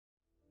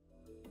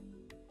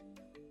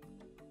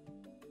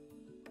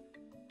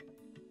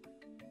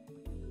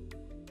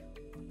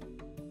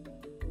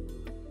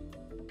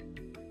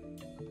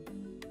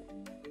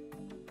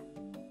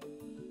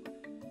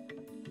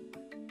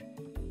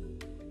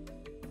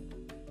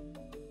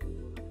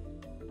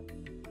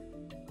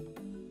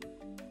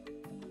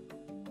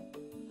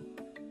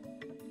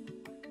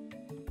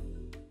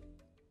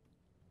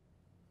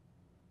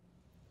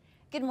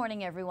Good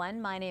morning,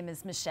 everyone. My name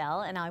is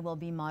Michelle, and I will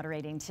be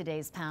moderating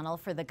today's panel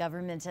for the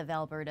Government of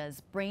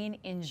Alberta's Brain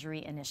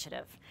Injury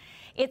Initiative.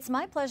 It's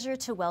my pleasure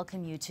to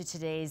welcome you to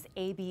today's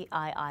ABII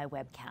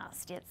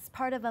webcast. It's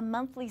part of a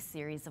monthly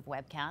series of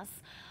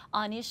webcasts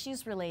on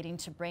issues relating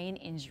to brain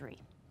injury.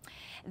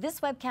 This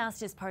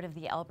webcast is part of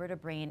the Alberta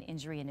Brain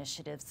Injury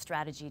Initiative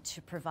strategy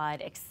to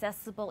provide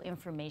accessible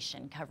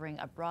information covering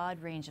a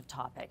broad range of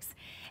topics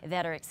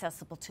that are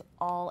accessible to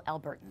all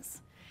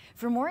Albertans.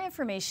 For more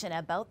information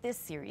about this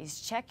series,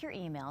 check your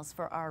emails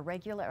for our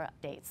regular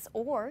updates,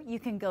 or you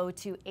can go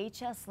to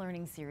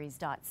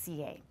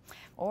hslearningseries.ca,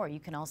 or you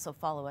can also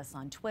follow us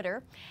on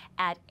Twitter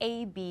at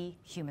AB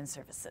Human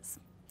Services.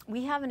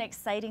 We have an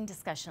exciting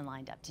discussion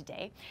lined up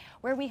today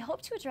where we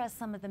hope to address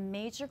some of the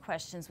major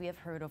questions we have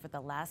heard over the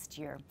last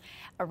year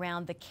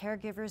around the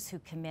caregivers who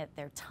commit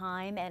their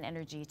time and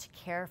energy to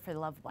care for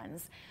loved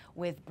ones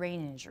with brain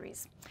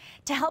injuries.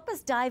 To help us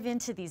dive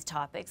into these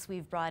topics,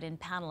 we've brought in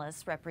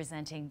panelists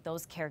representing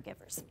those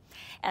caregivers,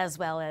 as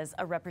well as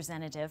a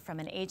representative from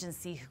an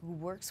agency who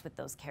works with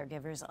those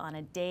caregivers on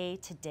a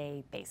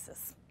day-to-day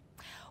basis.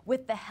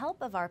 With the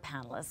help of our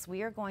panelists,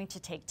 we are going to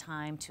take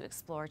time to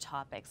explore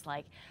topics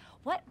like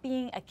what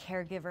being a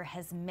caregiver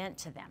has meant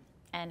to them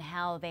and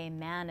how they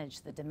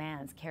manage the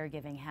demands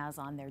caregiving has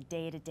on their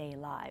day-to-day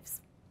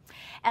lives.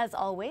 As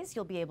always,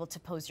 you'll be able to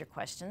pose your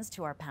questions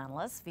to our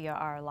panelists via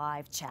our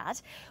live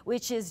chat,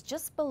 which is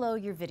just below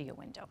your video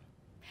window.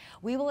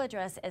 We will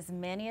address as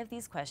many of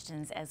these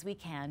questions as we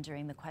can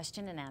during the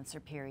question and answer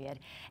period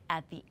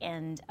at the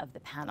end of the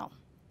panel.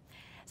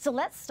 So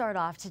let's start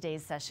off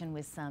today's session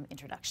with some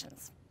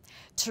introductions.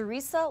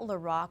 Teresa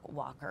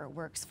LaRocque-Walker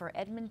works for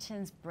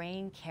Edmonton's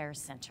Brain Care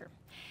Centre.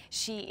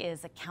 She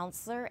is a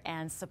counselor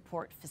and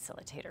support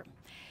facilitator.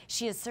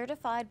 She is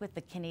certified with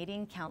the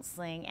Canadian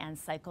Counselling and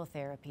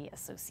Psychotherapy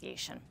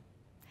Association.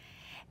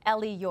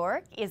 Ellie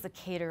York is a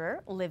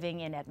caterer living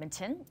in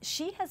Edmonton.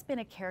 She has been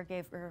a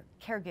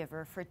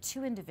caregiver for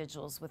 2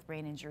 individuals with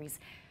brain injuries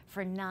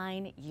for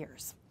 9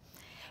 years.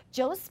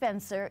 Joe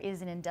Spencer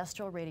is an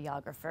industrial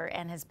radiographer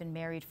and has been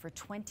married for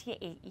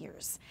 28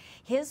 years.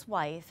 His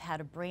wife had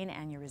a brain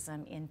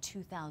aneurysm in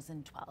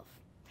 2012.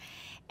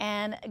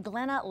 And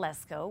Glenna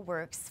Lesko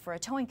works for a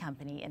towing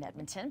company in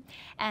Edmonton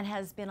and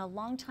has been a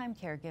longtime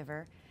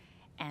caregiver.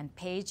 And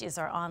Paige is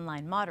our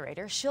online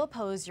moderator. She'll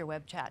pose your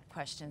web chat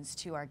questions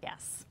to our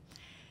guests.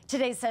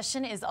 Today's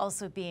session is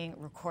also being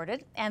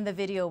recorded, and the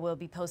video will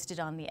be posted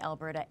on the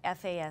Alberta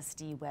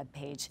FASD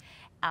webpage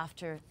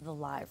after the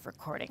live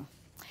recording.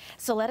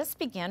 So let us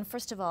begin.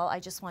 First of all, I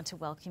just want to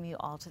welcome you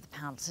all to the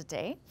panel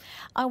today.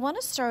 I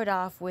want to start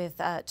off with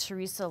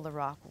Teresa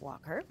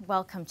LaRocque-Walker.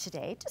 Welcome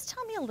today. Just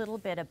tell me a little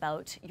bit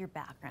about your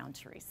background,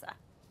 Teresa.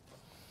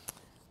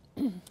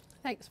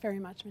 Thanks very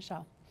much,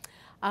 Michelle.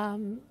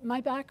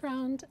 My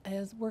background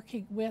is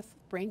working with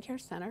Brain Care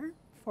Centre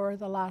for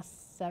the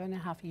last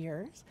 7.5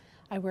 years.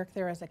 I work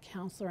there as a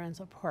counselor and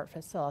support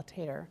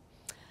facilitator.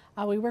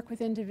 We work with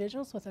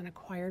individuals with an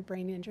acquired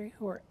brain injury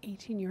who are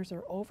 18 years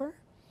or over.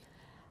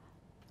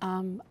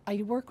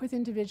 I work with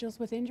individuals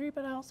with injury,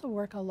 but I also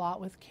work a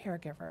lot with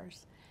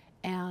caregivers.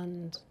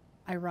 And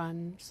I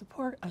run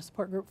a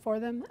support group for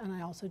them, and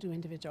I also do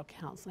individual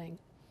counseling.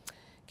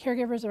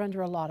 Caregivers are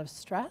under a lot of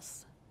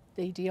stress.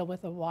 They deal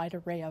with a wide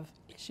array of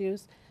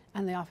issues,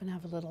 and they often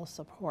have little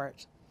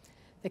support.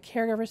 The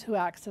caregivers who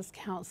access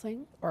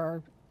counseling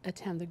or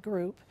attend the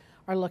group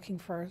are looking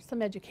for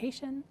some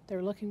education,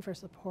 they're looking for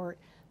support,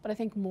 but I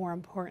think more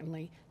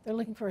importantly, they're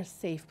looking for a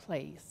safe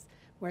place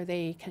where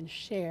they can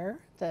share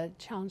the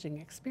challenging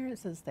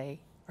experiences they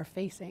are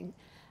facing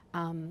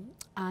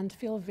and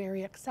feel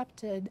very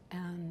accepted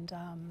and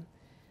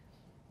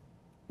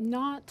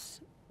not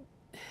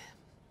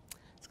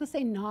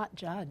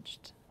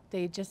judged.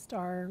 They just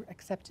are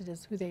accepted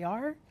as who they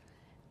are,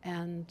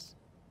 and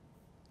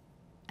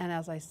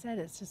as I said,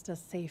 it's just a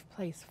safe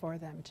place for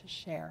them to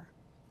share.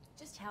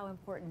 Just how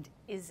important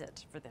is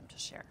it for them to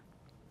share?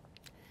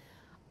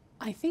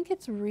 I think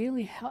it's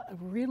really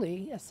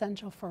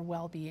essential for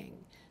well-being.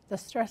 The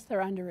stress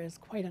they're under is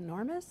quite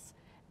enormous,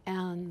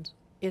 and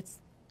it's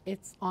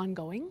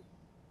ongoing.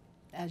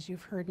 As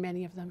you've heard,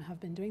 many of them have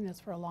been doing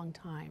this for a long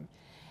time.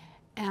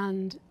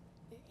 And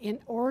in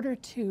order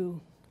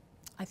to,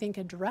 I think,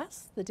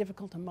 address the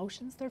difficult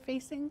emotions they're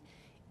facing,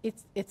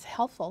 it's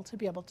helpful to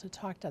be able to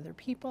talk to other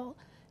people,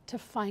 to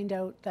find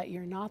out that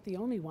you're not the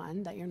only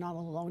one, that you're not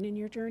alone in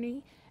your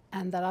journey,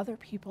 and that other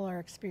people are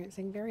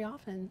experiencing very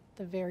often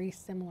the very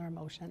similar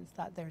emotions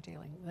that you're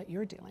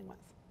dealing with.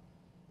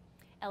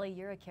 Ellie,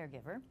 you're a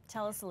caregiver.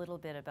 Tell us a little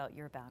bit about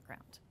your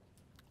background.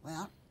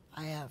 Well,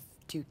 I have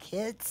 2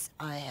 kids,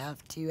 I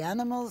have 2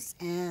 animals,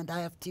 and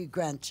I have 2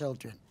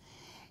 grandchildren.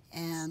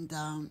 And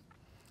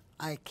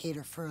I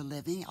cater for a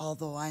living,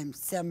 although I'm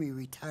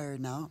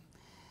semi-retired now.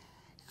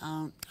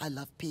 I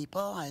love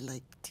people. I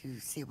like to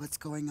see what's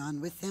going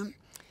on with them.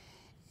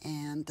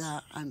 And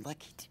I'm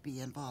lucky to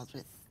be involved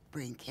with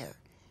brain care.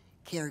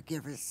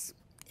 Caregivers,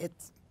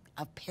 it's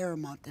of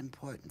paramount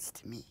importance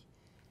to me.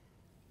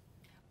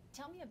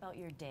 Tell me about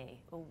your day.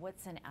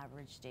 What's an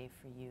average day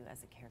for you as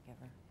a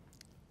caregiver?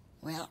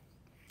 Well,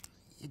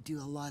 you do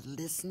a lot of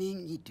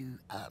listening. You do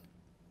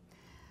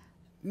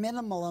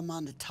minimal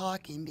amount of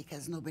talking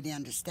because nobody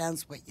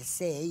understands what you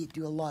say. You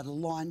do a lot of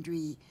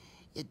laundry.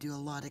 You do a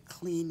lot of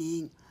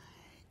cleaning.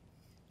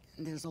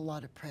 And there's a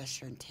lot of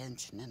pressure and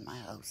tension in my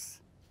house.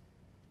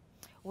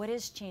 What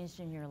has changed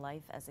in your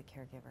life as a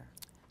caregiver?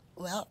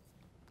 Well,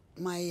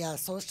 my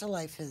social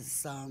life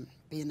is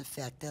being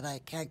affected. I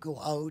can't go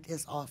out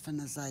as often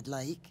as I'd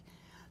like.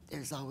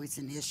 There's always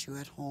an issue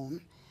at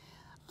home.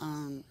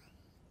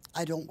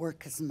 I don't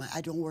work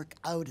I don't work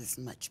out as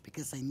much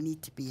because I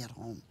need to be at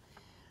home.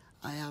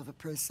 I have a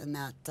person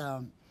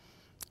that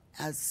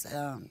has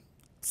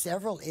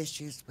several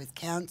issues with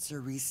cancer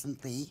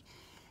recently,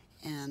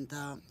 and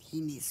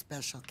he needs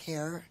special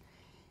care,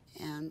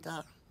 and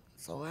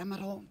so I'm at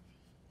home.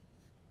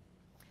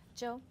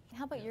 Joe,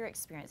 how about your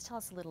experience? Tell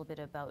us a little bit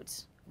about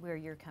where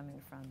you're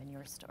coming from in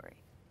your story.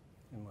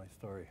 In my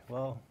story,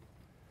 well,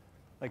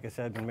 like I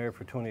said, I've been married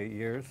for 28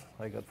 years.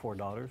 I got 4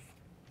 daughters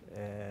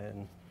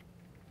and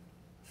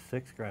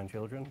 6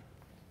 grandchildren,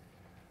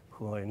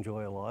 who I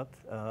enjoy a lot.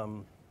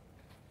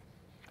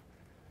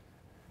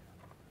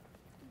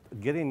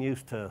 Getting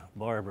used to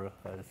Barbara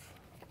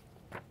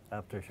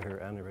after her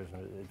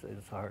aneurysm,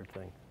 it's a hard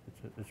thing.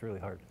 It's really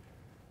hard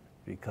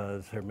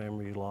because her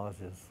memory loss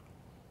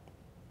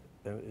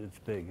it's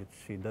big.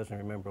 She doesn't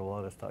remember a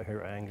lot of stuff,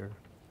 her anger,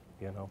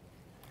 you know.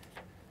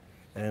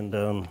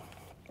 And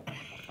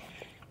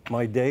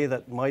my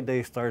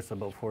day starts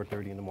about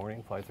 4:30 in the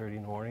morning, 5:30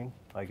 in the morning.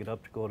 I get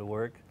up to go to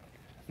work,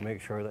 make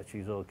sure that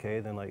she's okay.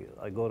 Then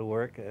I go to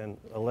work, and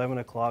 11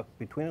 o'clock,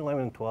 between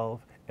 11 and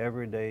 12,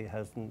 every day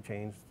hasn't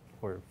changed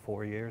for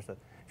 4 years. That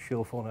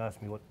she'll phone and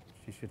ask me what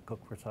she should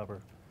cook for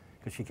supper,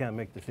 because she can't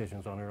make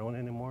decisions on her own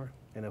anymore.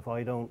 And if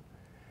I don't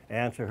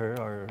answer her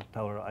or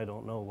tell her I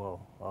don't know, well,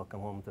 I'll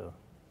come home to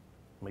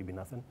maybe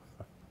nothing,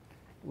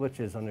 which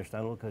is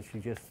understandable because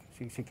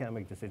she can't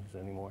make decisions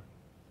anymore.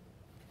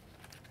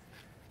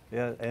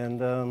 Yeah,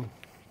 and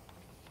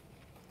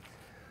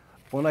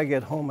when I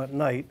get home at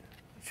night,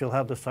 she'll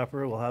have the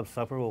supper, we'll have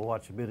supper, we'll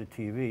watch a bit of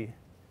TV,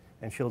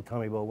 and she'll tell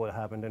me about what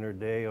happened in her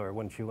day, or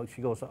when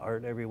she goes to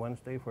art every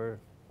Wednesday for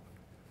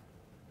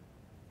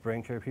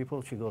brain care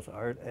people, she goes to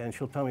art, and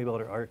she'll tell me about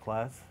her art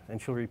class,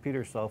 and she'll repeat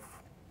herself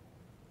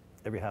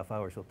every half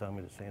hour. She'll tell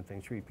me the same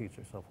thing. She repeats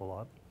herself a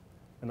lot.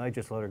 And I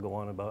just let her go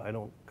on about, I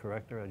don't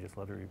correct her, I just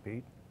let her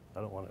repeat. I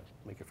don't want to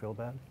make her feel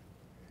bad.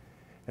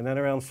 And then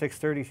around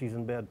 6:30, she's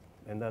in bed.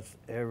 And that's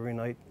every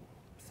night,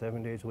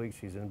 7 days a week,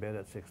 she's in bed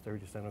at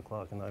 6:30, 7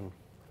 o'clock, and I'm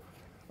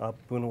up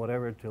doing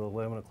whatever till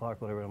 11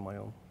 o'clock, whatever on my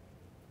own,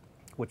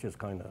 which is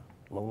kind of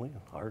lonely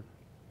and hard.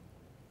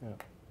 Yeah.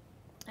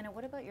 And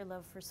what about your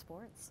love for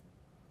sports?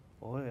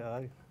 Well,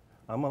 yeah,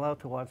 I'm allowed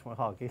to watch my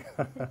hockey.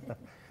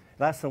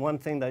 That's the one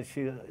thing that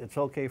it's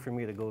okay for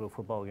me to go to a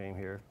football game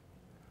here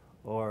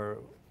or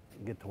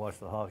get to watch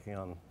the hockey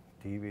on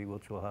TV,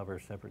 which we'll have our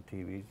separate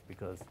TVs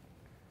because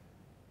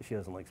she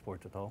doesn't like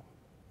sports at all.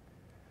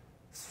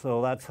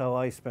 So that's how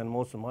I spend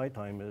most of my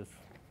time, is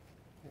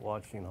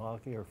watching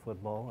hockey or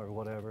football or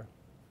whatever,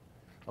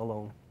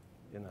 alone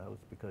in the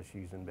house, because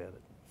she's in bed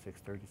at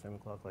 6:30, 7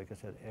 o'clock, like I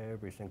said,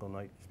 every single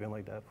night. It's been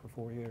like that for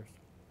 4 years.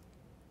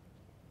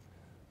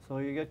 So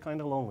you get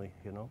kind of lonely,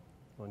 you know,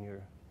 when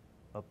you're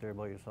up there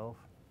by yourself.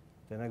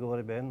 Then I go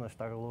to bed and I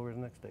start all over the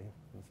next day,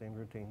 the same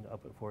routine,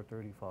 up at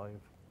 4:35,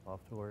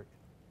 off to work.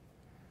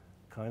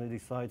 Kind of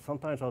decide,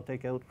 sometimes I'll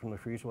take out from the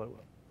freezer what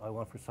I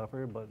want for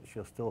supper, but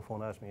she'll still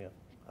phone and ask me,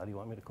 how do you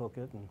want me to cook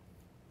it? And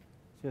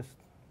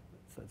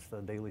it's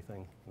the daily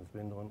thing. It's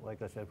been doing,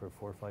 like I said, for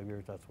 4 or 5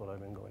 years, that's what I've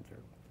been going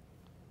through.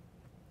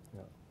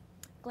 Yeah.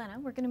 Glenna,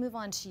 we're going to move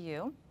on to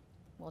you.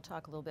 We'll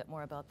talk a little bit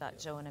more about that,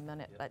 Joe, in a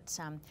minute. But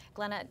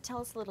Glenna, tell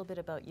us a little bit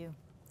about you.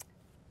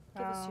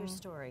 Give us your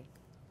story.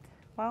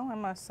 Well,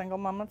 I'm a single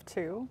mom of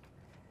 2,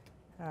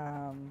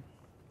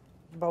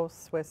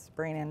 both with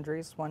brain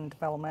injuries, one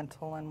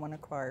developmental and one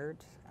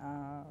acquired.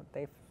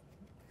 They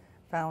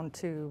found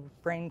 2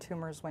 brain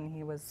tumors when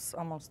he was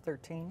almost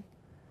 13.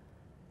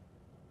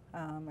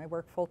 I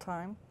work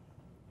full-time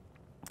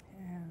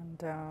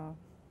and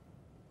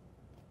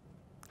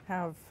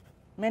have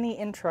many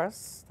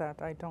interests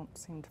that I don't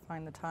seem to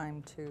find the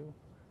time to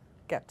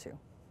get to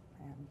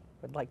and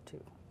would like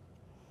to.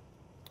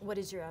 What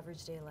is your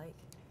average day like?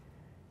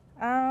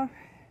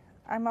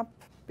 I'm up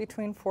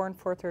between 4 and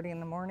 4:30 in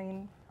the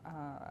morning,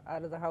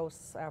 out of the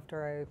house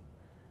after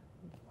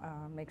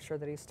I make sure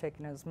that he's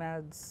taking his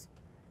meds.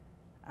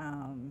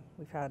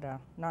 We've had a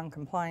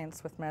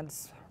non-compliance with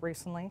meds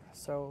recently,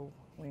 so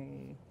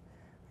I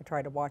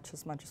try to watch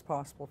as much as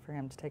possible for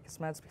him to take his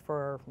meds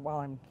while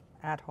I'm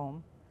at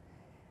home.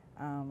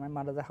 I'm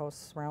out of the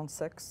house around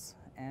 6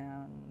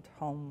 and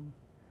home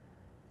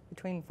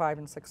between 5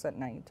 and 6 at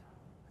night.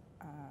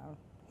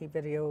 He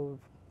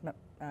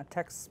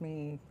texts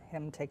me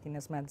him taking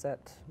his meds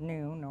at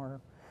noon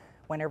or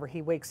whenever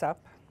he wakes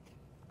up.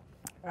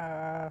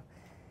 And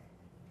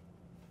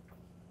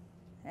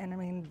I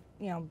mean,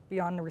 you know,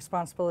 beyond the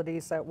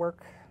responsibilities at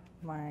work,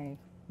 my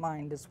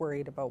mind is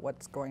worried about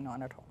what's going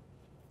on at home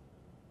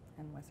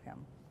and with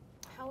him.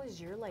 How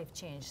has your life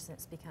changed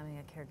since becoming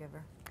a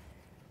caregiver?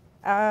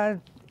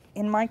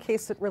 In my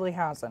case, it really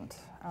hasn't.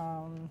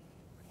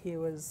 He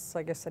was,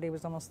 like I said, he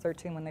was almost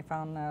 13 when they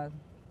found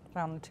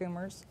the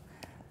tumors.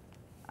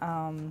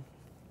 And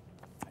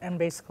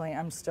basically,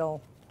 I'm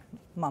still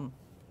mom.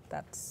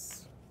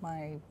 That's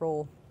my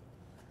role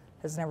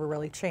has never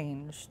really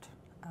changed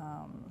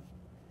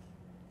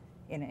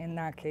in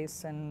that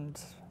case. And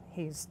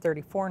he's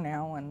 34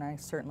 now, and I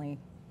certainly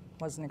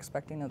wasn't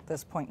expecting at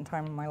this point in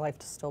time in my life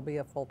to still be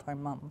a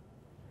full-time mom.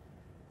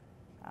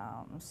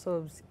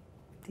 So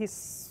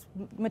he's,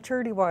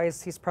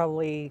 maturity-wise, he's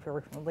probably,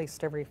 or at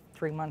least every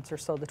 3 months or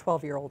so, the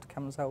 12-year-old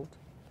comes out.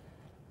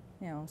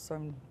 You know, so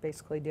I'm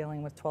basically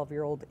dealing with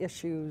 12-year-old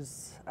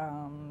issues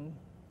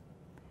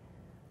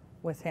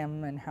with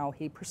him and how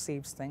he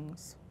perceives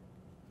things,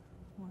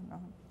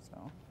 whatnot.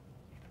 So.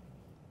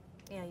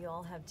 Yeah, you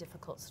all have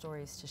difficult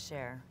stories to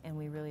share, and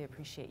we really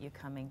appreciate you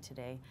coming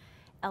today.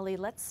 Ellie,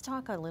 let's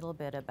talk a little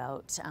bit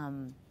about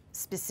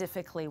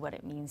specifically what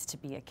it means to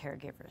be a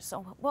caregiver.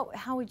 So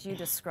how would you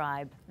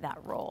describe that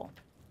role?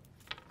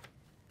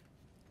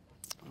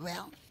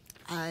 Well,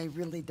 I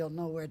really don't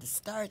know where to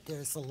start.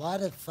 There's a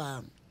lot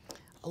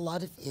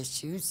of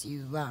issues.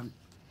 You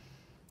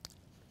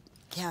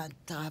can't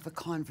have a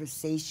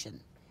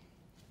conversation.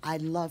 I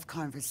love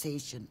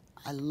conversation.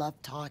 I love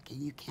talking.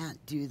 You can't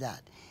do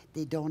that.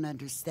 They don't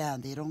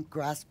understand. They don't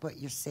grasp what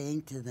you're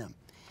saying to them.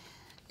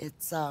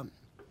 It's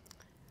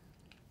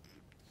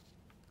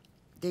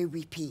they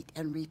repeat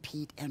and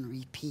repeat and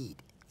repeat.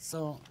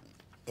 So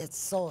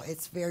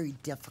it's very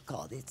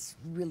difficult. It's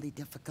really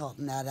difficult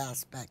in that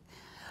aspect.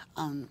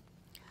 I'm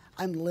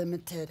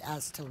limited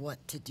as to what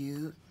to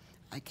do.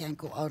 I can't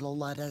go out a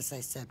lot, as I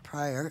said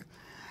prior,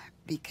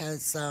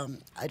 because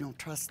I don't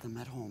trust them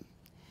at home.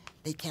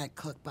 They can't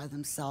cook by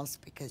themselves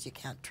because you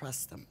can't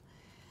trust them.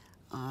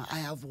 I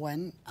have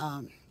one,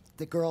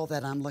 the girl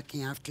that I'm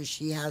looking after,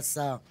 she has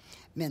a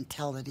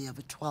mentality of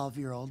a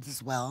 12-year-old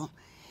as well.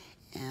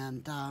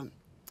 And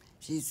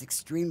she's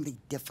extremely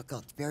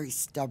difficult, very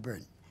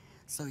stubborn.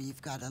 So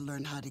you've got to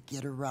learn how to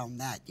get around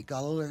that. You've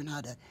got to learn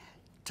how to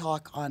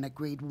talk on a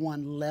grade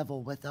 1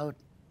 level without,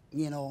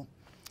 you know,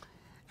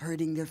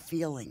 hurting their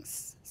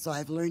feelings. So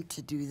I've learned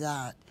to do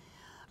that.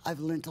 I've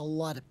learned a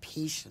lot of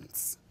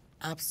patience,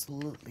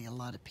 absolutely a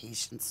lot of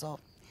patience. So,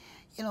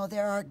 you know,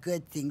 there are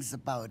good things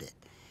about it.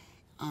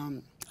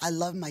 I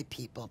love my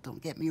people,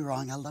 don't get me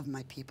wrong. I love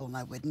my people, and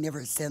I would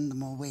never send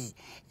them away,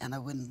 and I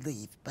wouldn't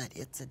leave, but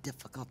it's a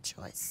difficult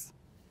choice.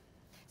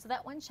 So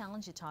that one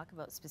challenge you talk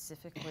about,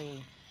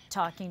 specifically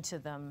talking to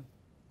them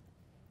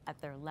at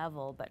their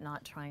level, but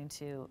not trying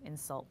to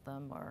insult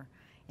them or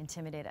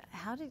intimidate.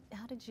 How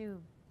did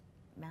you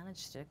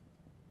manage to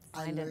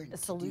find a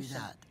solution?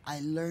 I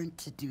learned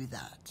to do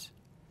that.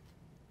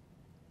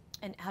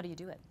 And how do you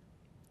do it?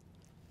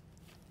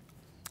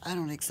 I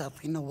don't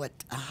exactly know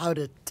how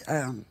to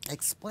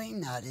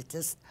explain that.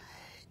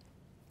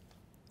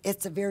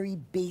 It's a very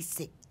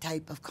basic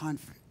type of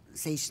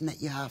conversation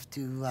that you have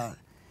to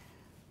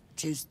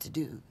choose to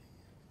do.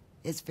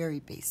 It's very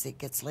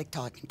basic. It's like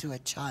talking to a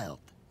child.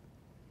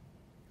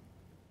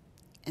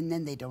 And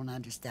then they don't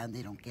understand,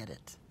 they don't get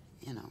it,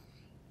 you know.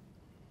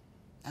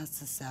 That's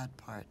the sad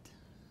part.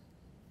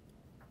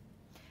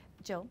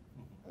 Joe,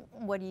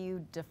 what do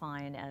you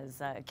define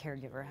as a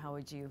caregiver? How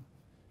would you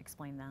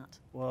explain that?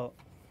 Well,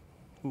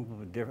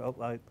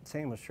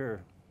 same as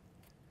sure.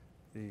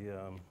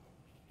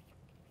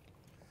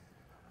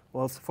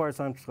 Well, as far as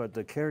I'm concerned,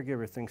 the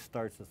caregiver thing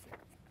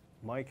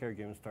my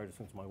caregiving started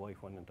since my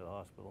wife went into the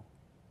hospital.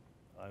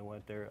 I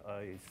went there,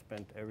 I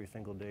spent every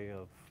single day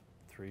of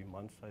 3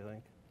 months, I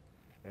think,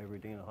 every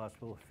day in the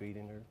hospital,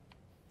 feeding her,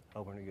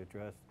 helping her get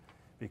dressed,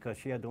 because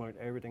she had to learn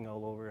everything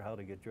all over, how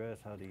to get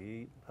dressed, how to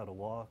eat, how to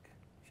walk.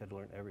 She had to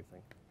learn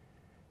everything.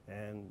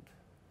 And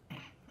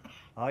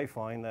I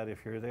find that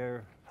if you're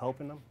there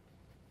helping them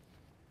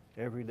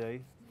every day,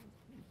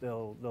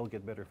 they'll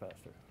get better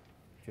faster,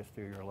 just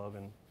through your love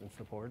and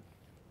support.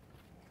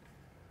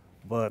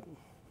 But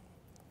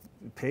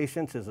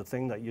patience is a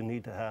thing that you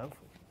need to have,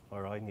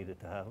 or I needed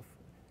to have.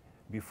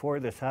 Before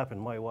this happened,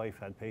 my wife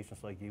had patience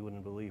like you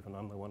wouldn't believe, and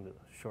I'm the one that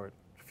short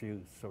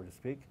fuse, so to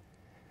speak.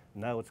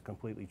 Now it's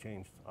completely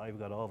changed. I've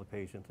got all the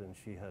patience, and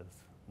she has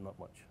not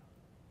much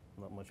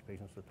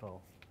patience at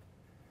all.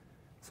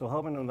 So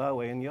helping them that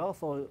way, and you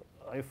also,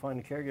 I find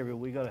a caregiver,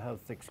 we got to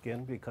have thick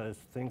skin, because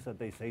things that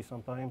they say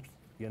sometimes,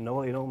 you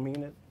know they don't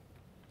mean it,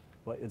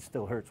 but it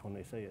still hurts when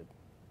they say it.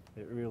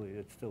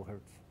 It still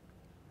hurts.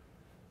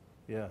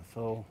 Yeah,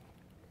 so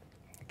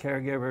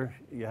caregiver,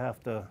 you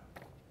have to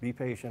be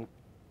patient,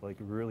 like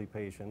really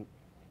patient.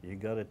 You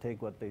got to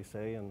take what they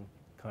say and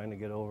kind of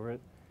get over it.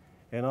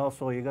 And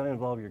also, you got to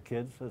involve your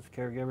kids as a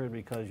caregiver,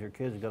 because your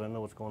kids got to know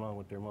what's going on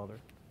with their mother,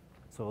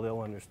 so they'll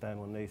understand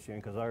when they see her.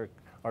 Because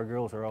our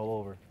girls are all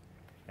over,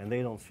 and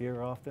they don't see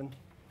her often.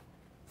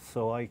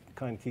 So I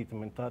kind of keep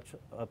them in touch,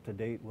 up to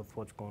date with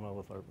what's going on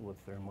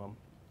with their mom.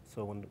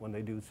 So when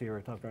they do see her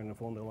or talk to her on the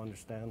phone, they'll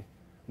understand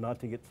not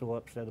to get so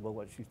upset about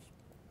what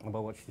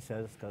she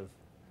says, because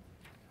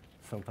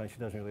sometimes she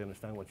doesn't really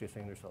understand what she's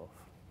saying herself.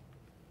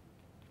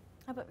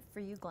 How about for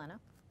you, Glenna?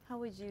 How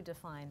would you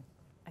define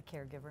a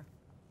caregiver?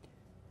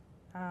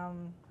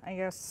 I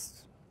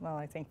guess, well,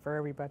 I think for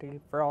everybody,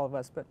 for all of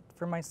us, but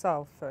for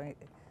myself,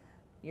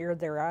 you're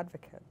their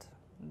advocate.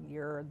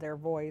 You're their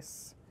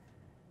voice,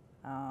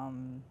 you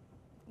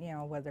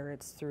know, whether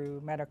it's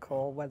through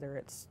medical, whether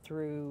it's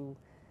through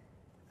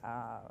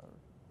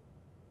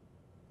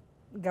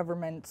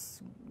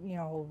governments, you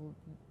know,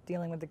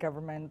 dealing with the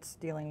government,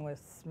 dealing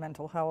with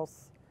mental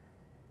health,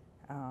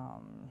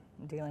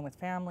 dealing with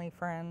family,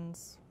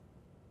 friends.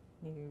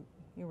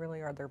 You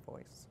really are their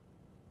voice.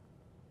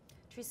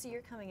 Teresa,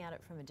 you're coming at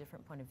it from a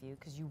different point of view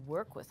because you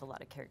work with a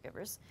lot of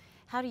caregivers.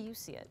 How do you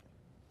see it?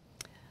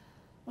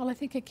 Well, I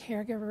think a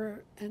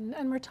caregiver,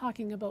 and we're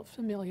talking about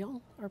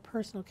familial or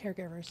personal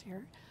caregivers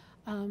here,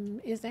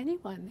 is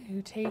anyone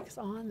who takes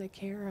on the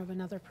care of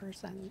another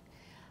person.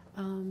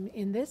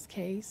 In this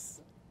case,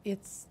 it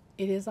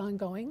is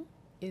ongoing.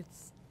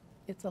 It's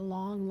a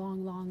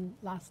long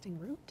lasting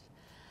route.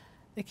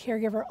 The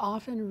caregiver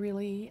often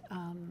really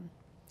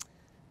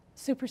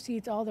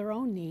supersedes all their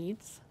own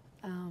needs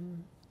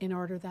in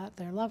order that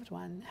their loved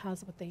one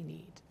has what they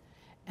need.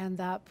 And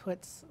that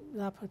puts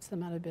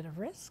them at a bit of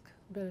risk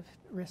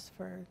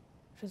for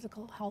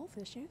physical health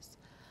issues.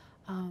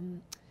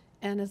 And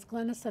as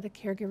Glenna said, a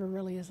caregiver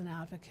really is an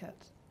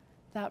advocate.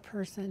 That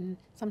person,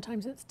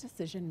 sometimes it's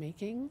decision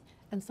making,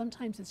 and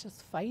sometimes it's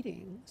just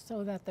fighting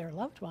so that their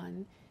loved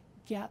one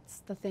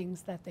gets the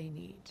things that they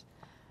need.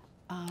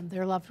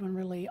 Their loved one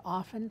really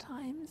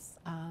oftentimes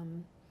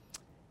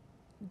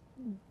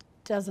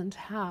doesn't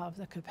have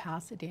the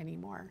capacity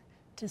anymore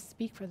to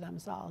speak for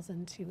themselves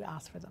and to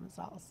ask for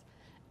themselves.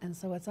 And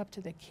so it's up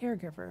to the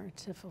caregiver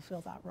to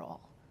fulfill that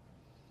role.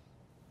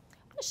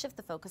 I'm going to shift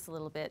the focus a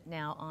little bit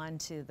now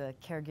onto the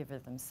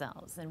caregiver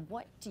themselves. And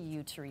what do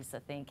you,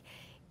 Teresa, think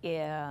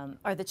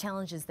are the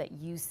challenges that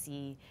you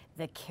see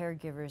the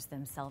caregivers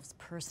themselves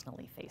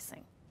personally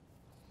facing?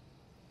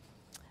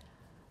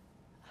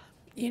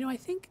 You know, I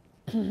think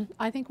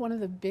one of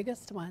the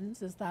biggest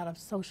ones is that of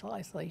social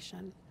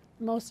isolation.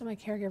 Most of my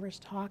caregivers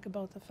talk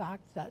about the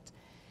fact that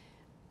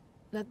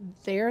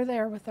they're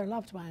there with their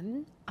loved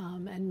one,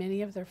 and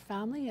many of their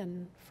family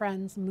and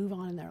friends move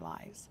on in their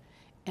lives.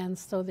 And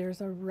so there's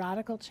a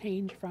radical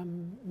change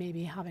from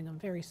maybe having a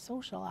very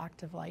social,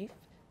 active life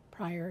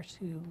prior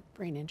to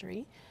brain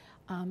injury,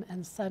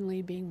 and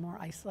suddenly being more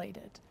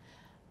isolated.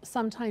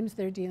 Sometimes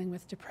they're dealing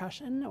with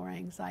depression or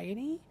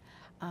anxiety,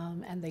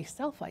 and they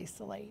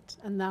self-isolate.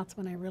 And that's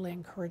when I really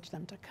encourage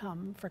them to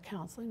come for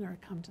counseling or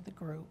come to the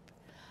group.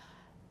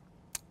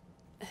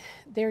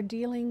 They're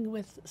dealing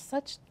with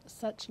such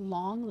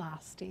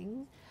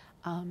long-lasting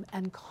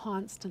and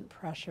constant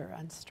pressure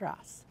and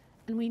stress.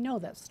 And we know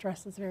that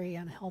stress is very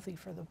unhealthy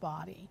for the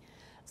body.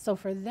 So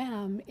for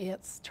them,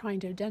 it's trying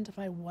to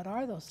identify what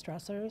are those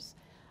stressors,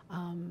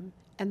 and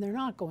they're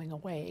not going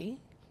away.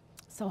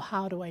 So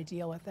how do I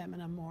deal with them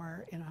in a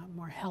more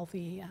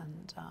healthy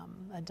and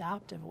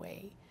adaptive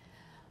way?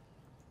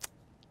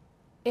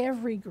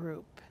 Every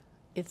group,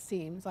 it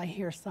seems, I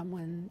hear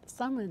someone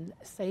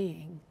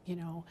saying, you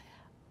know,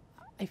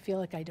 I feel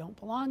like I don't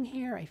belong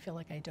here. I feel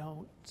like I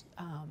don't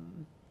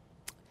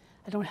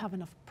have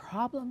enough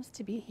problems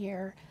to be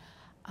here.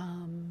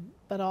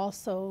 But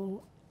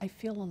also, I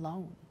feel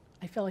alone.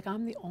 I feel like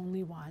I'm the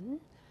only one.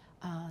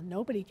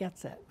 Nobody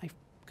gets it. My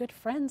good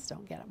friends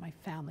don't get it. My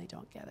family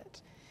don't get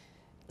it.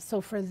 So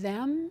for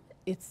them,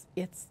 it's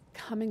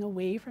coming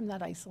away from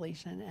that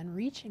isolation and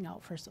reaching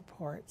out for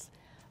supports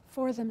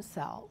for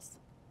themselves.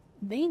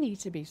 They need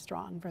to be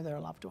strong for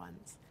their loved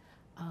ones.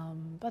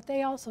 But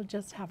they also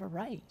just have a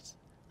right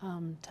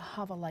to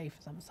have a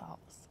life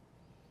themselves.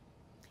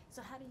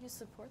 So how do you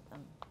support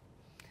them?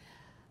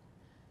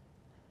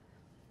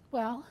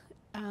 Well,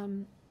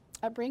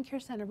 at Brain Care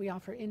Center, we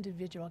offer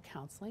individual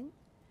counseling,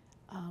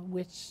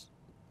 which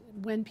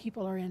when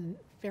people are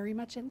very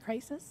much in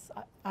crisis,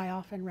 I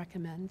often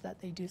recommend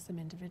that they do some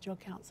individual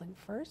counseling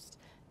first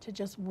to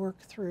just work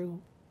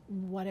through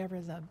whatever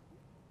the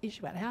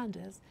issue at hand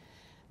is.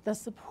 The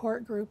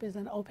support group is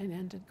an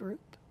open-ended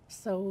group,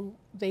 so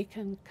they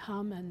can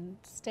come and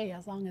stay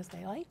as long as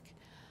they like.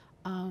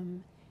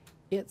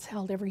 It's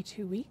held every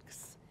 2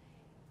 weeks.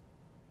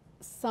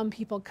 Some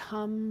people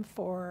come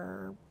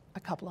for a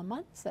couple of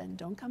months and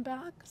don't come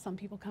back. Some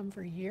people come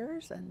for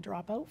years and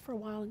drop out for a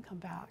while and come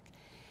back.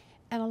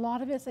 And a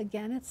lot of it's,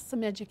 again, it's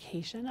some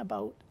education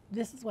about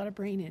this is what a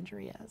brain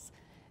injury is.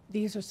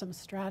 These are some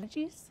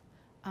strategies.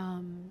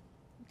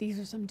 These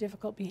are some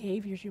difficult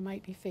behaviors you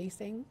might be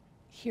facing.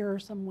 Here are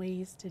some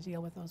ways to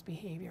deal with those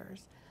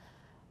behaviors.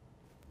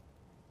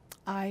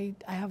 I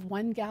have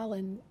one gal,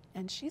 and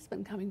she's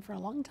been coming for a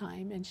long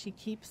time, and she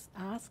keeps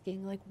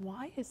asking, like,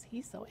 why is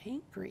he so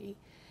angry?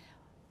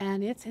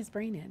 And it's his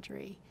brain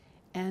injury.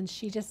 And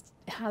she just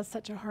has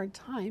such a hard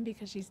time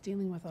because she's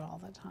dealing with it all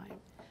the time.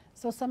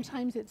 So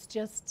sometimes it's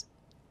just,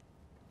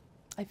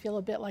 I feel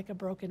a bit like a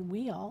broken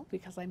wheel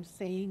because I'm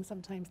saying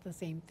sometimes the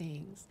same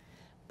things.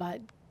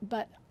 But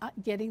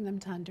getting them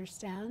to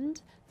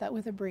understand that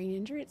with a brain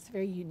injury, it's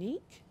very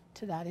unique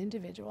to that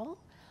individual.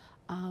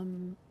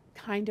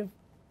 Kind of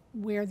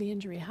where the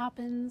injury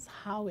happens,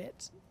 how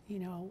it,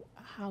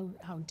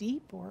 how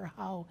deep or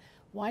how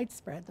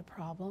widespread the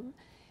problem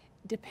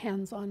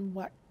depends on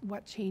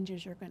what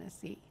changes you're going to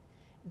see.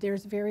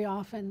 There's very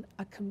often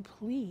a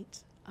complete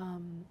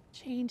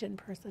change in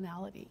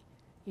personality.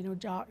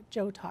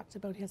 Joe talked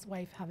about his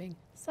wife having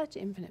such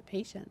infinite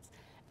patience,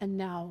 and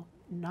now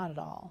not at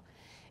all.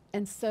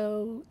 And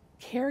so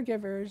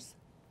caregivers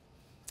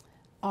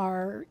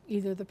are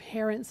either the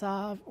parents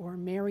of or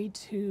married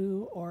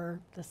to or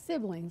the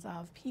siblings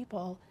of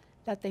people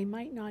that they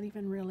might not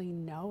even really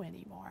know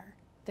anymore.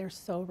 They're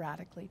so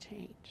radically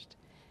changed.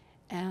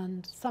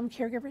 And some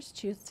caregivers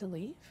choose to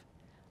leave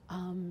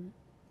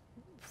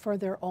for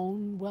their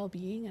own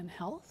well-being and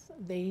health.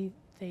 They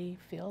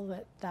feel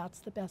that that's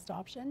the best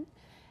option,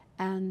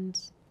 and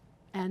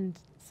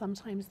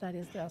sometimes that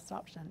is the best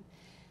option.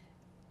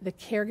 The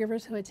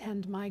caregivers who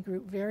attend my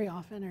group very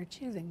often are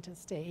choosing to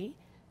stay,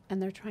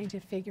 and they're trying to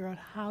figure out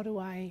how do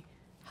I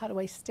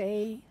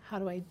stay, how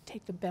do I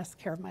take the best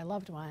care of my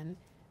loved one,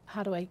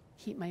 how do I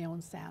keep my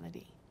own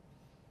sanity?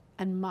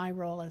 And my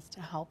role is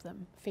to help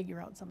them figure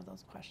out some of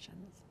those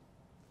questions.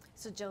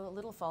 So Joe, a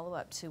little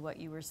follow-up to what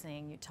you were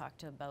saying. You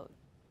talked about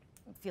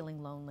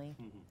feeling lonely,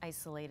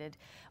 isolated.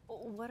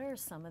 What are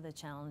some of the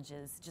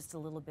challenges, just a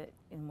little bit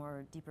in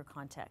more deeper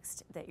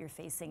context, that you're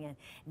facing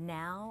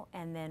now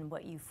and then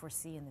what you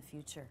foresee in the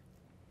future?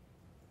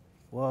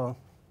 Well,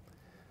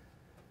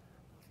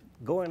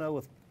 going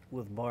out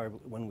with Barb,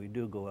 when we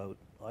do go out,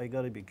 I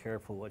got to be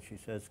careful what she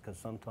says, because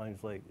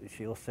sometimes like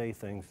she'll say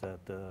things that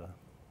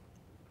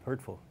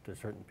hurtful to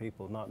certain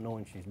people, not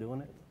knowing she's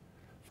doing it.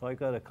 So I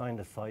got to kind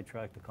of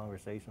sidetrack the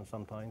conversation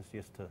sometimes,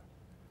 just to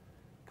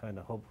kind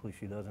of hopefully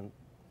she doesn't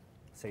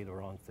say the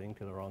wrong thing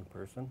to the wrong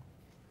person.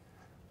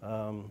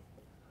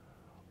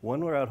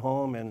 When we're at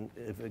home and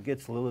if it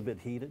gets a little bit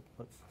heated,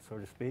 so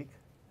to speak,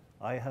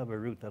 I have a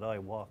route that I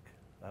walk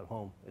at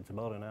home. It's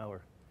about an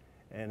hour,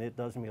 and it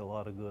does me a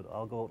lot of good.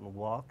 I'll go out and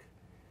walk,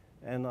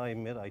 and I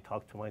admit I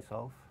talk to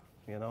myself,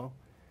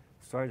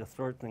 start to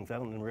sort things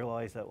out and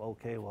realize that,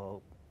 okay,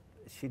 well,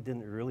 she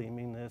didn't really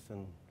mean this,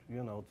 and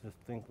just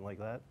thinking like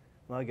that.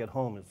 When I get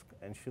home,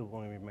 and she'll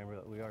only remember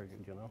that we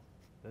argued.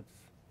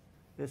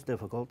 It's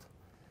difficult.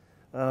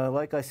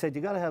 Like I said,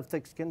 you got to have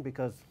thick skin,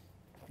 because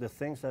the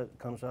things that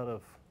comes out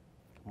of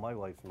my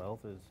wife's mouth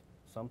is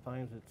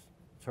sometimes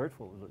it's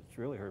hurtful. It's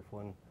really hurtful,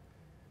 and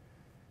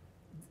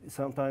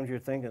sometimes you're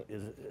thinking,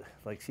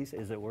 like she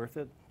said, is it worth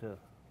it?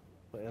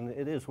 And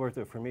it is worth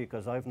it for me,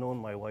 because I've known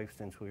my wife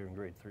since we were in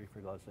grade 3, for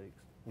God's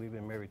sakes. We've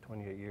been married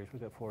 28 years.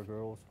 We've got 4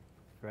 girls,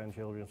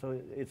 grandchildren, so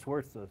it's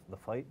worth the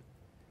fight.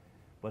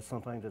 But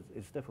sometimes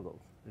it's difficult.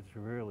 It's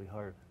really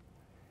hard.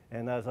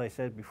 And as I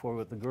said before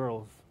with the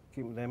girls,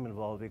 keeping them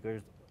involved,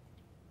 because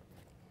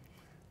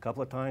a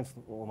couple of times,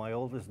 my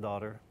oldest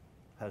daughter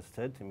has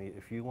said to me,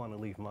 if you want to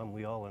leave Mom,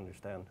 we all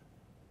understand,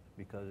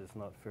 because it's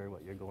not fair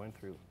what you're going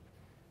through.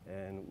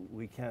 And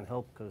we can't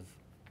help because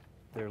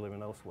they're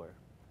living elsewhere.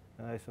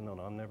 And I said, no,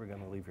 I'm never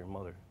going to leave your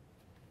mother.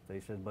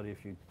 They said, but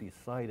if you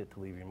decided to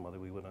leave your mother,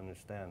 we would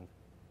understand.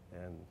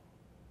 And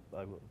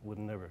I would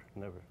never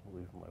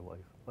leave my wife.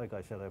 Like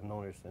I said, I've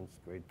known her since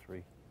grade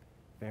 3.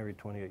 Married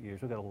 28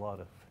 years. We've got a lot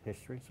of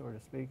history, so to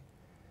speak.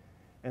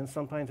 And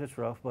sometimes it's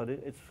rough, but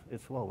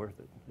it's well worth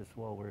it. It's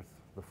well worth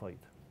the fight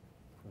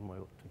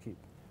to keep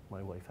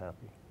my wife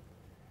happy.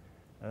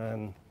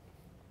 And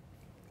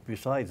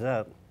besides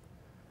that,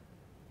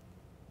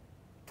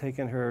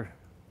 taking her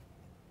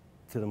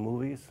to the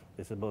movies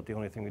is about the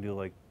only thing we do.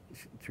 Like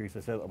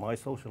Teresa said, my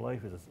social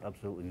life is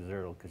absolutely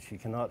zero, because she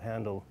can't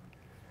handle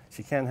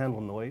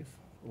noise,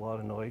 a lot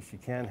of noise. She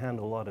can't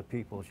handle a lot of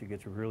people. She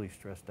gets really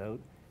stressed out.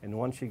 And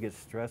once she gets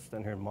stressed,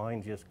 then her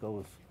mind just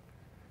goes,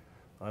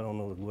 I don't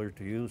know the word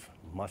to use,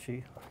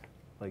 mushy.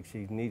 Like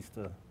she needs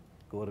to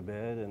go to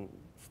bed and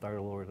start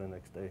all over the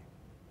next day.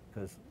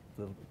 Because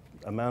the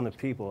amount of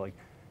people, like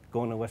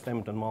going to West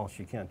Edmonton Mall,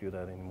 she can't do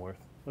that anymore.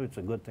 Well, it's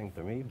a good thing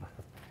for me, but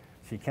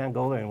she can't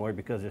go there anymore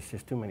because there's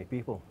just too many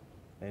people.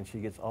 And she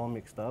gets all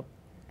mixed up.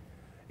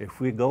 If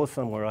we go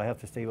somewhere, I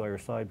have to stay by her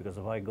side, because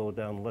if I go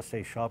down, let's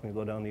say shopping,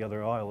 go down the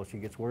other aisle, she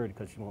gets worried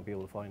because she won't be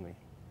able to find me.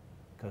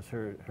 Because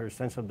her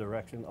sense of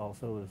direction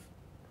also is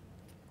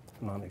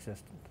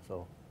non-existent.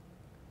 So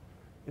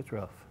it's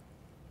rough.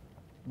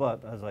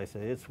 But as I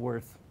say, it's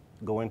worth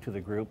going to the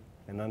group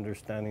and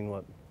understanding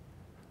what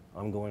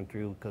I'm going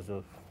through because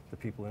of the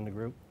people in the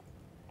group.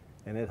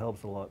 And it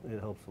helps a lot. It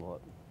helps a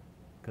lot.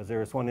 Because there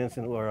was one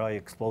incident where I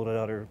exploded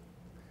at her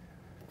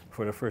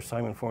for the first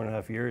time in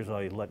 4.5 years.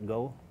 I let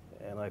go,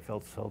 and I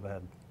felt so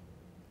bad.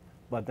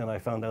 But then I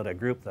found out at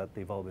group that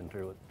they've all been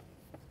through it.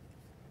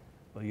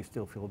 But you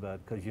still feel bad,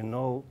 because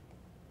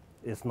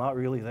it's not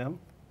really them.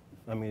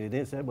 I mean, it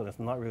is them, but it's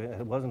not really,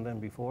 it wasn't them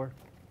before.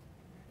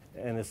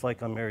 And it's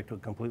like I'm married to a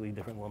completely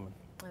different woman.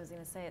 I was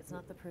going to say, it's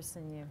not the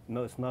person you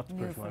No, it's not the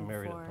person I'm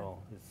married at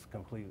all. It's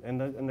complete.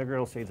 And the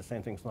girls say the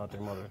same thing, it's not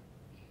their mother.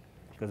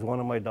 Because one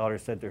of my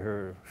daughters said to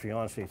her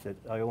fiance, said,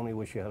 I only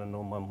wish you had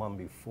known my mom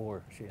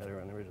before she had her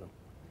aneurysm.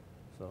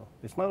 So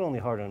it's not only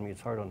hard on me,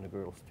 it's hard on the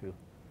girls too,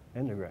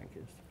 and the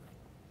grandkids.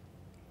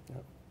 Yeah.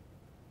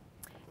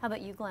 How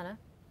about you, Glenna?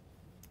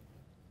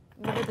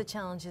 What are the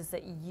challenges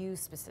that you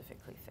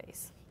specifically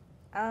face?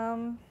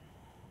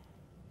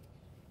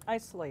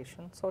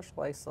 Isolation,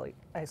 social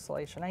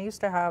isolation. I used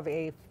to have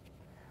a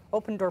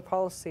open door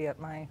policy at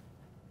my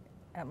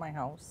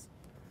house,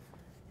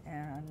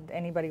 and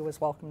anybody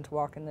was welcome to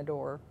walk in the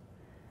door.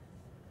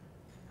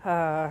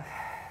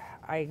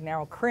 I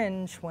now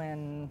cringe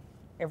when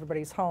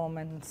everybody's home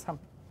and the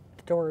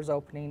door is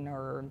opening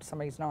or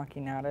somebody's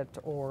knocking at it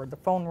or the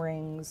phone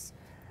rings.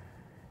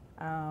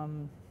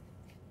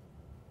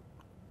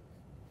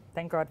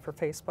 Thank God for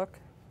Facebook,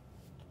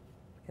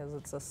 because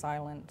it's a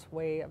silent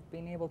way of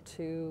being able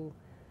to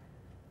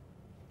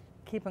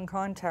keep in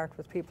contact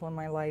with people in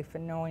my life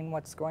and knowing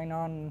what's going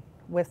on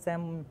with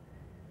them,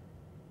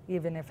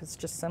 even if it's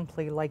just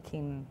simply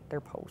liking their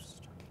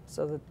post.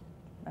 So that,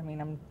 I mean,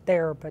 I'm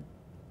there, but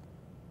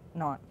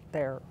not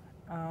there.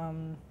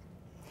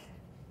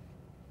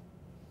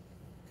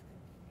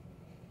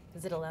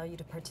 Does it allow you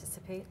to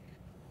participate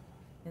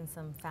in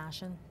some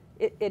fashion?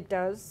 It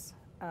does.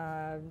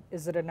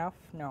 Is it enough?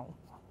 No.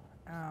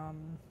 I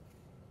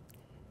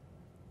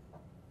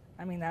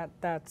mean,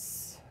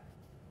 that's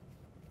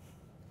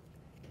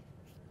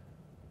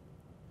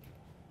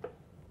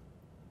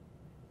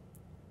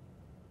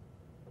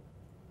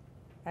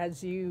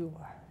as you,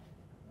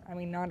 I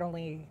mean, not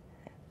only,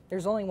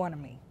 there's only one of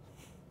me,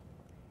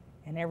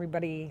 and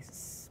everybody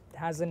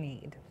has a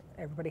need.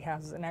 Everybody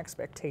has an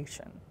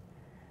expectation.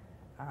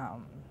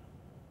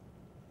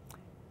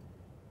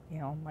 You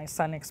know, my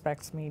son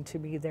expects me to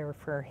be there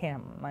for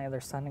him. My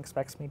other son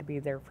expects me to be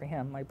there for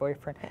him. My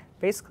boyfriend.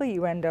 Basically,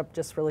 you end up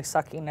just really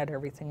sucking at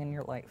everything in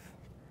your life.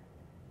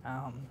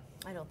 I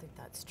don't think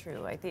that's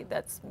true. I think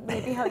that's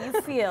maybe how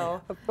you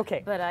feel.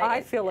 Okay, but I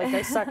feel like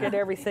I suck at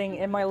everything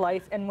in my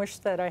life and wish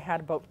that I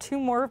had about 2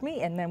 more of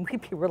me, and then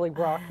we'd be really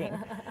rocking.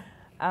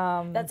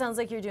 That sounds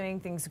like you're doing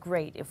things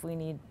great if we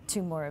need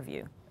 2 more of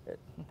you.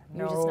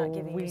 You're just not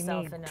giving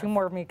yourself enough. We need 2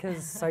 more of me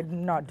because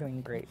I'm not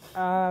doing great.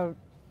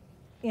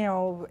 You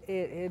know,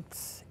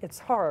 it's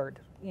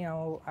hard. You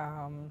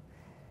know,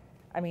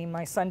 I mean,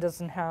 my son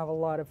doesn't have a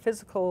lot of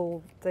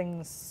physical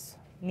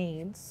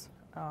needs,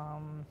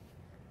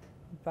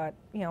 but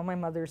you know, my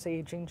mother's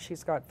aging.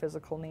 She's got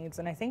physical needs,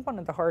 and I think one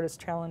of the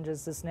hardest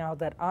challenges is now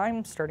that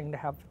I'm starting to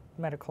have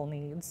medical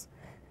needs,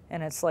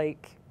 and it's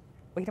like,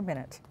 wait a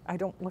minute, I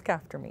don't look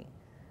after me.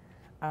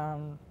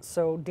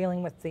 So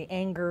dealing with the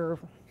anger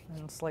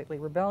and slightly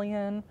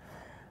rebellion.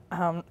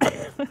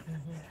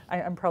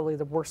 I'm probably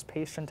the worst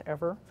patient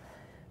ever.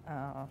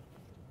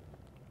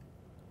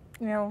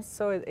 You know,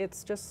 so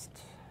it's just,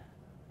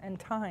 and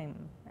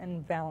time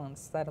and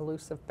balance, that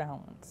elusive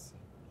balance.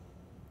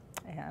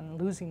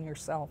 And losing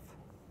yourself,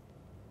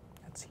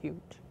 that's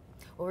huge.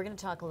 Well, we're going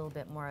to talk a little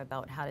bit more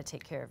about how to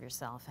take care of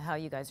yourself, how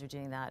you guys are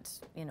doing that,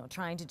 you know,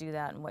 trying to do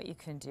that and what you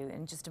can do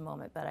in just a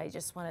moment. But I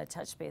just want to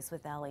touch base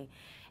with Ellie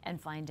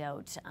and find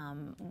out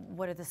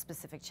what are the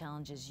specific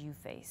challenges you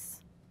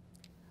face?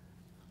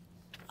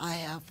 I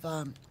have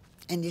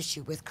an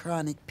issue with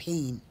chronic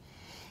pain.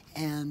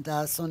 And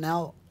so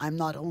now I'm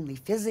not only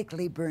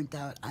physically burnt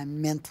out,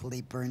 I'm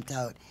mentally burnt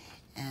out.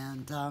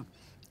 And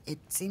it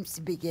seems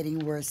to be getting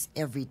worse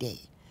every day.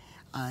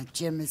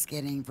 Jim is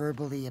getting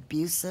verbally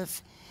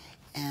abusive,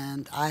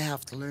 and I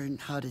have to learn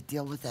how to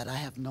deal with that. I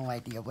have no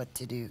idea what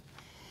to do.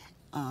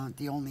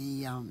 The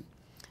only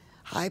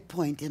high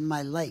point in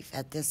my life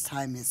at this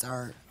time is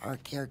our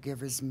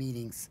caregivers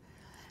meetings.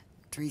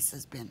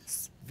 Teresa's been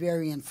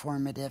very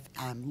informative.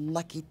 I'm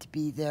lucky to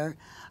be there.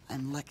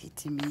 I'm lucky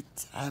to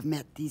I've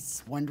met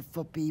these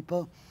wonderful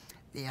people.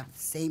 They have the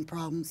same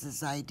problems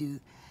as I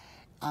do.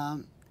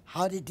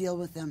 How to deal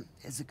with them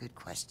is a good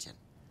question.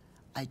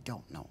 I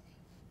don't know.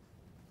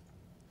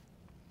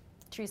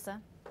 Teresa,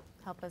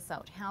 help us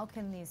out. How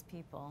can these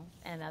people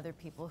and other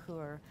people who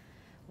are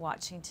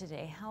watching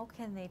today, how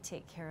can they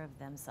take care of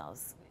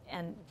themselves?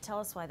 And tell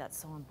us why that's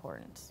so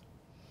important.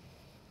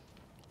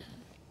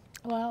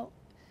 Well,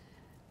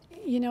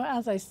 you know,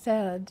 as I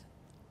said,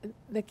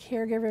 the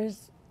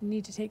caregivers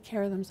need to take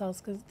care of themselves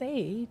because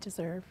they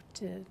deserve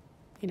to,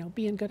 you know,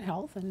 be in good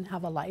health and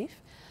have a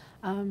life.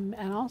 And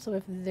also,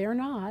 if they're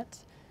not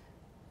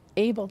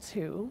able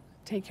to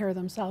take care of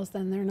themselves,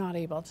 then they're not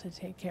able to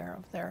take care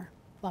of their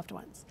loved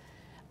ones.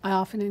 I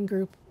often in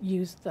group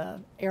use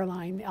the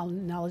airline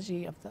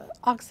analogy of the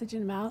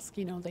oxygen mask.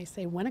 You know, they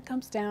say when it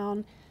comes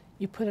down,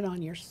 you put it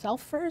on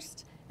yourself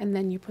first, and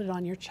then you put it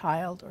on your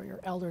child or your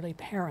elderly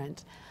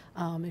parent.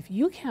 If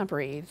you can't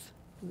breathe,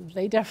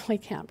 they definitely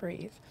can't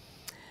breathe.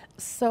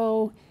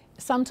 So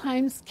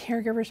sometimes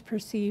caregivers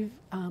perceive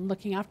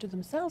looking after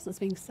themselves as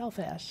being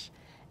selfish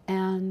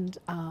and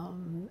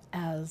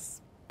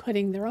as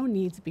putting their own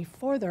needs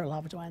before their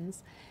loved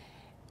ones,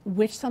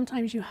 which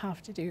sometimes you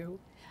have to do.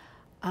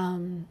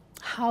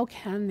 How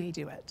can they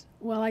do it?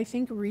 Well, I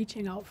think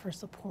reaching out for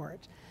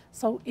support.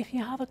 So if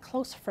you have a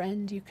close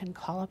friend you can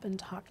call up and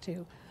talk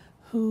to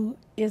who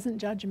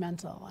isn't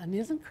judgmental and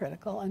isn't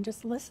critical and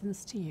just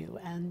listens to you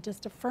and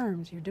just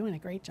affirms you're doing a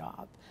great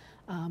job,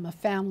 a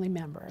family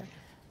member.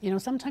 You know,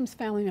 sometimes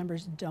family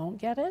members don't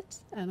get it,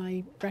 and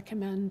I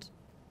recommend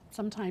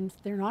sometimes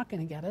they're not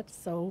going to get it.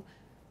 So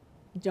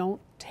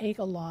don't take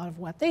a lot of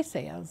what they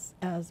say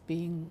as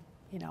being,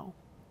 you know,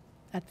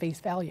 at face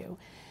value.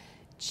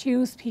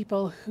 Choose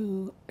people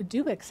who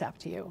do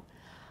accept you.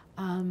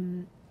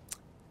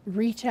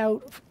 Reach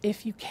out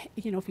if you can,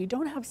 you know, if you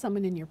don't have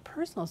someone in your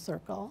personal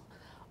circle,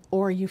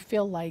 or you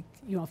feel like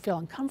you feel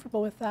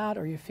uncomfortable with that,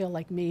 or you feel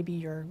like maybe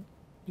you're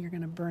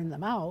going to burn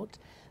them out,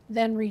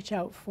 then reach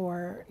out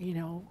for, you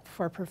know,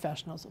 for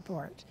professional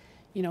support.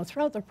 You know,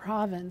 throughout the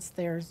province,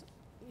 there's,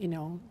 you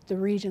know, the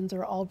regions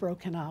are all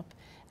broken up,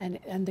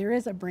 and there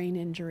is a brain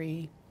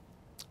injury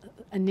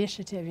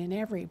initiative in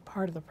every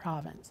part of the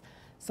province.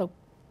 So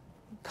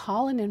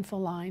call an info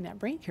line at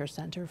Brain Care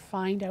Centre,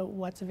 find out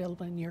what's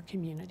available in your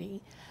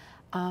community.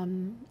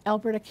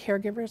 Alberta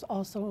Caregivers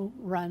also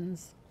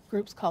runs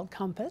groups called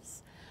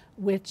Compass,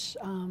 which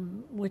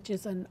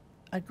is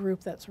a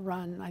group that's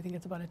run, I think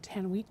it's about a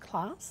 10-week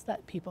class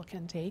that people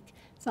can take.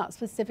 It's not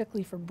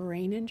specifically for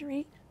brain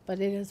injury, but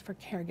it is for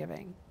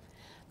caregiving.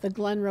 The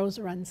Glen Rose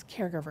runs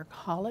Caregiver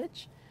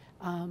College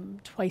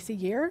twice a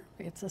year.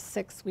 It's a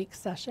 6-week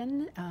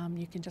session.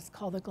 You can just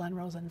call the Glen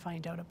Rose and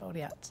find out about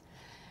it.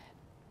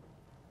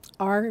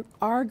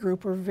 Our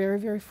group, we're very,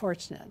 very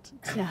fortunate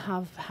to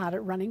have had it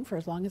running for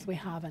as long as we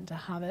have and to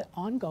have it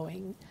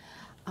ongoing,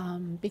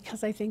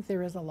 because I think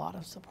there is a lot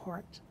of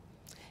support.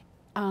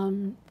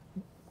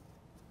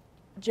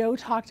 Joe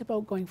talked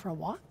about going for a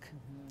walk,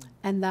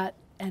 and that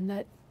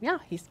yeah,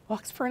 he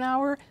walks for an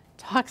hour,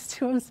 talks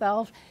to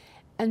himself,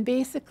 and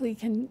basically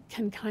can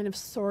kind of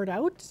sort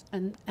out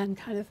and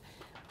kind of,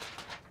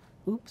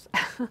 oops,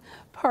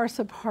 parse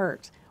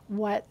apart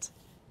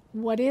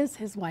what is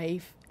his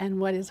wife and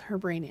what is her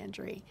brain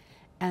injury,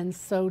 and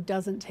so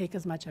doesn't take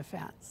as much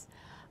offense.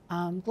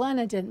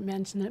 Glenna didn't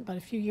mention it, but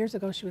a few years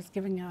ago she was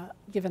given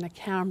a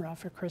camera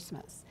for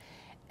Christmas,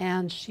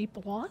 and she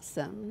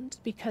blossomed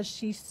because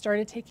she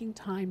started taking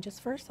time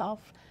just for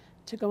herself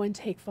to go and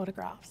take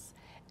photographs,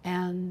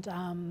 and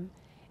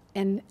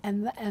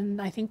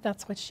I think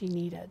that's what she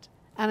needed.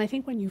 And I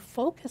think when you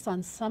focus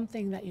on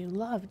something that you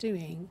love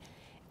doing,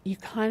 you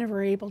kind of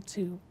are able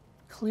to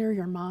clear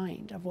your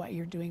mind of what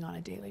you're doing on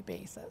a daily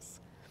basis.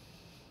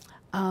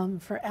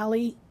 For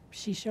Ellie,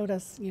 she showed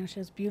us, you know, she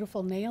has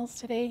beautiful nails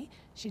today.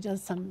 She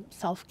does some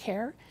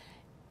self-care.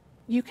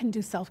 You can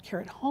do self-care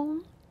at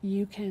home.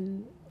 You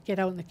can get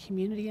out in the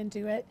community and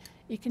do it.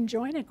 You can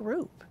join a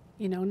group,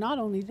 you know, not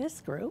only this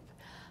group.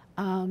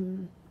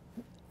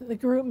 The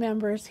group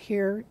members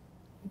here,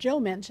 Joe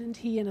mentioned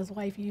he and his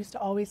wife used to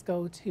always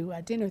go to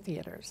dinner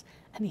theaters,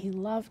 and he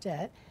loved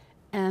it,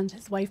 and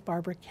his wife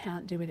Barbara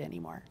can't do it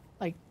anymore.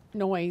 Like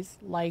noise,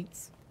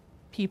 lights,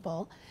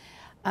 people,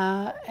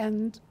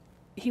 and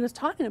he was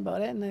talking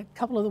about it, and a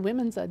couple of the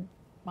women said,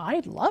 well,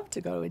 I'd love to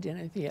go to a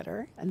dinner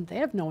theater, and they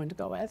have no one to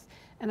go with.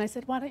 And I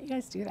said, why don't you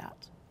guys do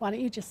that? Why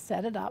don't you just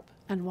set it up,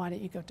 and why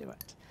don't you go do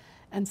it?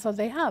 And so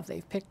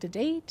they've picked a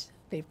date,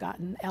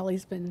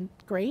 Ellie's been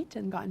great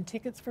and gotten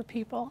tickets for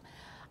people.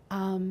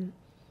 And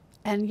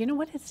you know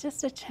what, it's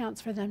just a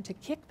chance for them to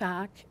kick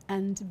back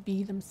and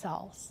be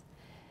themselves.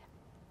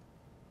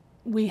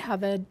 We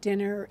have a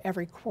dinner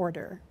every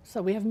quarter,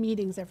 so we have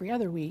meetings every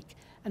other week,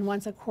 and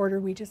once a quarter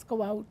we just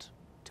go out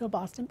to a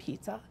Boston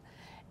Pizza,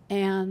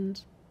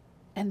 and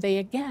they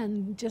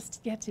again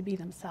just get to be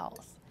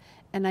themselves.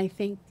 And I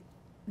think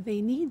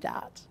they need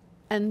that,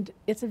 and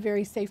it's a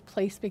very safe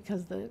place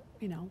because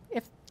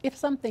if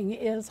something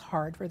is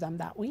hard for them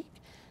that week,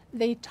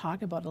 they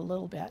talk about it a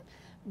little bit,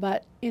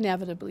 but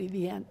inevitably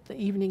the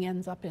evening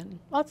ends up in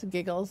lots of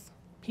giggles,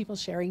 people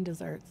sharing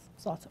desserts.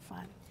 It's lots of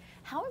fun.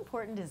 How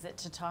important is it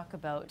to talk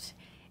about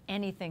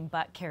anything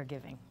but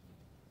caregiving?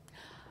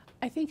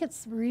 I think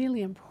it's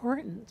really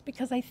important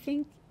because I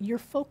think your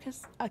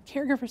focus, a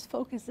caregiver's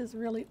focus is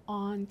really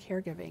on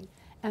caregiving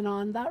and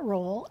on that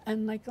role.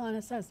 And like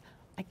Glenna says,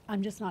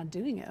 I'm just not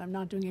doing it. I'm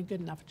not doing a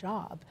good enough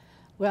job.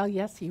 Well,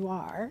 yes, you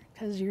are,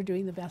 because you're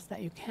doing the best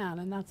that you can,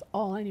 and that's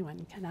all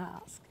anyone can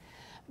ask.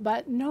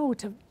 But no,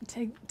 to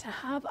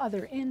have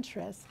other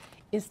interests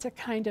is to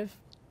kind of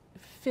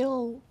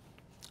fill,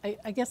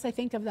 I guess I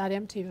think of that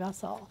empty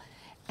vessel.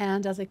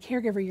 And as a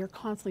caregiver, you're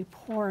constantly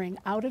pouring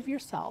out of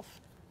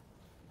yourself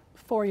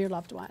for your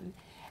loved one.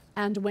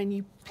 And when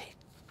you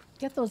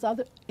get those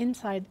other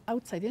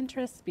outside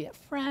interests, be it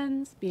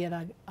friends, be it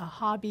a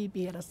hobby,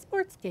 be it a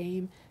sports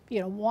game, be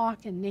it a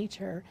walk in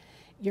nature,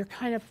 you're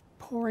kind of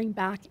pouring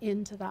back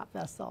into that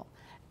vessel,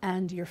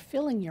 and you're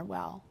filling your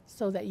well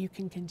so that you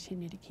can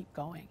continue to keep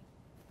going.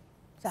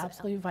 It's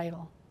absolutely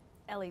vital.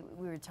 Ellie,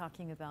 we were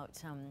talking about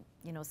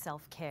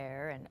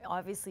self-care, and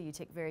obviously you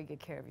take very good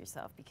care of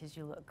yourself because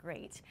you look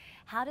great.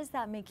 How does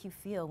that make you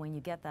feel when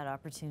you get that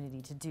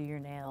opportunity to do your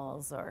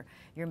nails or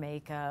your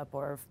makeup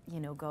or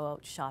go out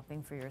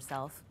shopping for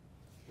yourself?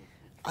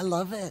 I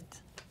love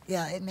it.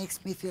 Yeah, it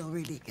makes me feel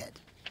really good.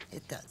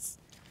 It does.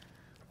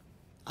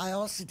 I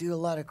also do a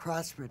lot of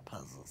crossword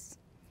puzzles.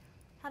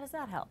 How does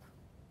that help?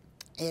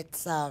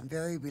 It's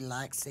very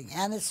relaxing,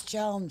 and it's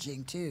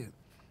challenging too.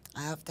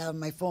 I have to have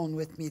my phone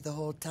with me the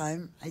whole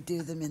time. I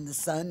do them in the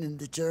sun, in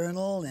the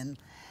journal, and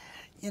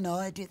You know,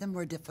 I do the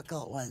more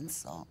difficult ones,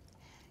 so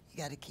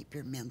you got to keep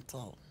your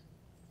mental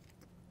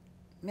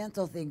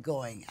thing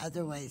going.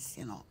 Otherwise,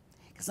 you know,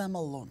 because I'm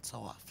alone so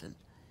often.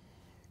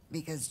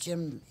 Because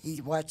Jim, he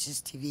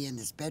watches TV in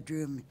his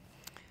bedroom,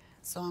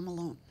 so I'm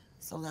alone.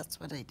 So that's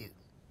what I do.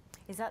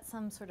 Is that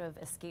some sort of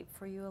escape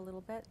for you a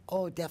little bit?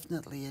 Oh,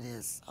 definitely it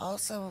is. I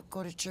also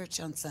go to church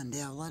on Sunday.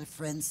 I have a lot of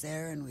friends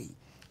there, and we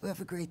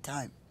have a great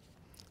time.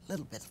 A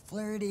little bit of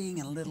flirting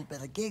and a little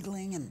bit of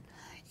giggling, and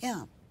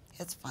yeah,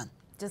 it's fun.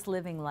 Just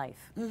living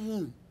life.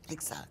 Mm-hmm,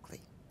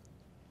 exactly.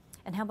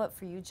 And how about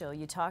for you, Joe?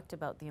 You talked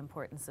about the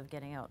importance of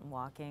getting out and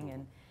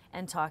walking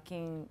and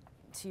talking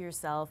to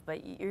yourself,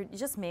 but you're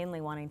just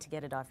mainly wanting to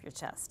get it off your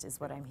chest, is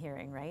what I'm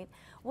hearing, right?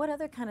 What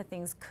other kind of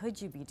things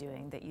could you be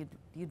doing that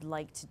you'd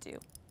like to do?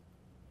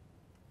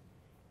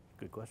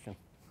 Good question.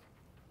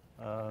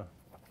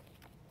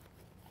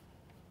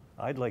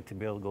 I'd like to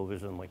be able to go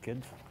visit my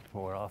kids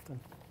more often,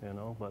 you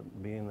know,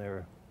 but being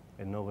there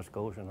in Nova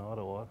Scotia and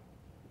Ottawa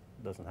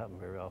doesn't happen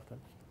very often.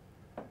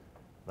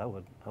 That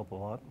would help a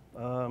lot.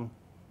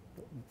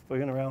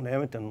 Being around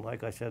Edmonton,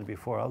 like I said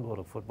before, I'll go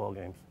to football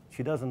games.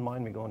 She doesn't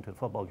mind me going to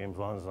football games as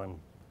long as I'm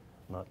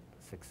not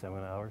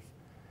 6-7 hours,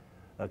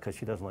 because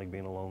she doesn't like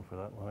being alone for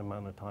that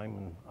amount of time,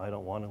 and I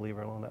don't want to leave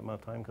her alone that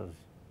amount of time because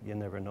you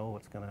never know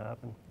what's going to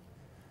happen.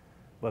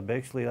 But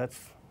basically,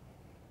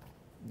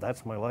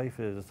 that's my life.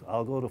 Is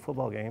I'll go to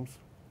football games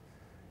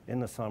in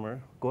the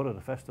summer, go to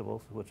the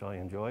festivals, which I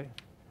enjoy.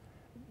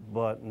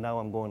 But now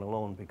I'm going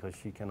alone because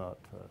she can't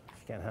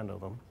handle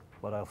them.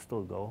 But I'll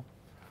still go.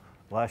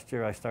 Last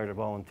year, I started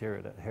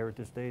volunteering at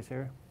Heritage Days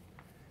here,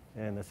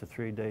 and it's a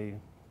 3-day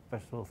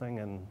festival thing,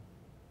 and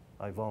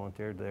I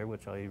volunteered there,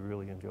 which I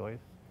really enjoyed.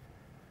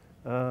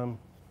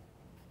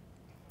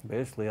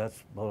 Basically,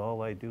 that's about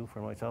all I do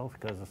for myself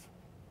because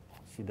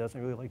she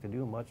doesn't really like to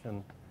do much,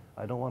 and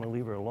I don't want to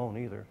leave her alone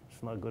either.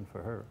 It's not good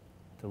for her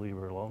to leave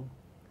her alone.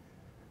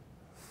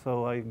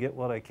 So I get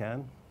what I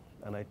can,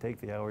 and I take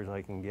the hours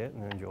I can get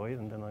and enjoy it,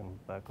 and then I'm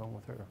back home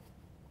with her.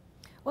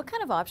 What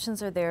kind of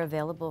options are there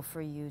available for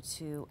you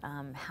to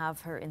have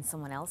her in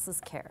someone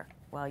else's care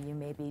while you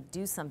maybe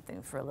do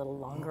something for a little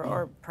longer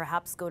or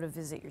perhaps go to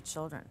visit your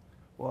children?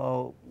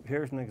 Well,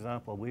 here's an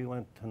example. We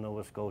went to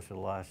Nova Scotia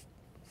last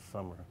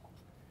summer,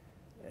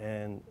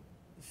 and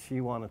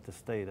she wanted to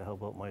stay to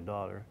help out my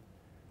daughter.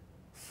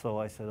 So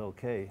I said,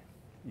 okay,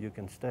 you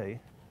can stay,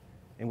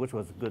 and which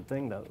was a good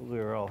thing that we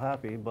were all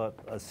happy, but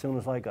as soon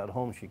as I got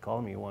home, she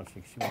called me once.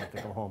 She wanted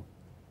to go home.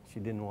 She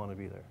didn't want to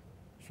be there.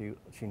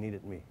 She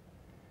needed me.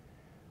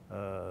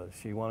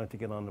 She wanted to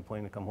get on the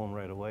plane and come home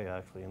right away,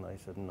 actually, and I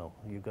said, no,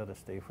 you got to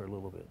stay for a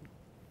little bit.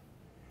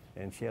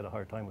 And she had a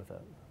hard time with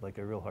that, like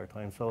a real hard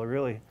time. So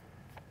really,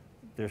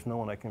 there's no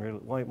one I can really,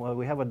 well,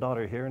 we have a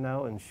daughter here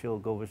now, and she'll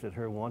go visit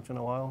her once in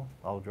a while.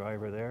 I'll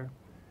drive her there,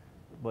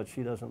 but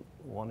she doesn't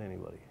want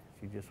anybody.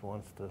 She just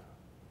wants to,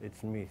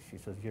 it's me. She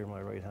says, you're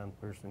my right-hand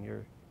person,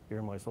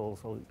 you're my soul,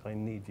 so I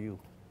need you,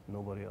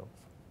 nobody else.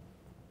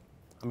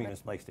 I mean,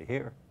 it's nice to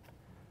hear,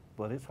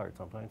 but it's hard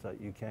sometimes that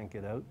you can't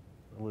get out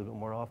a little bit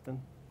more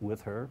often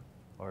with her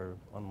or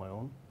on my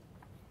own.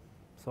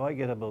 So I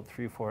get about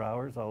 3-4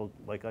 hours.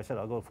 Like I said,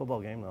 I'll go to a football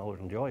game and I'll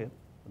enjoy it,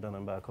 but then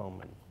I'm back home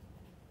and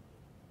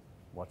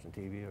watching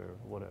TV or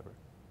whatever.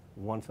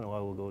 Once in a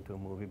while we'll go to a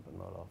movie, but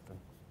not often.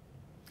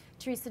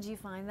 Teresa, do you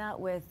find that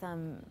with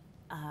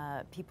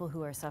people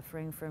who are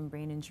suffering from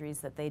brain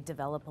injuries that they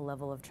develop a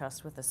level of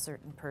trust with a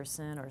certain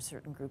person or a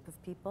certain group of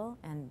people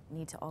and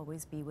need to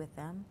always be with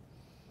them?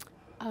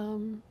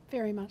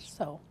 Very much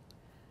so.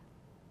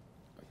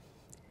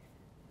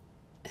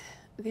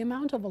 The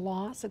amount of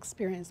loss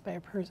experienced by a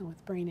person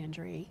with brain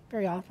injury,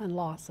 very often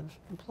loss of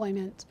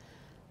employment,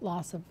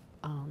 loss of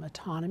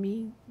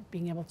autonomy,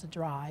 being able to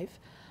drive,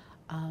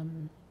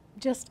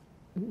 just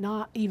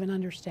not even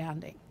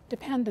understanding,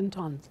 dependent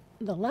on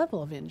the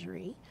level of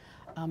injury.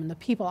 And the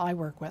people I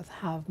work with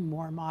have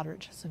more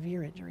moderate to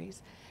severe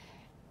injuries.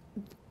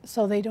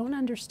 So they don't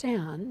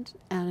understand,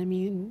 and I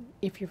mean,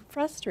 if you're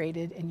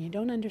frustrated and you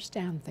don't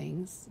understand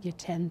things, you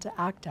tend to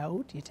act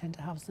out, you tend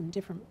to have some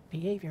different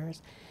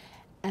behaviors.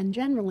 And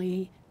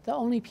generally, the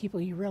only people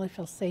you really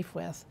feel safe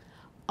with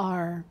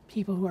are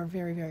people who are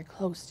very, very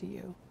close to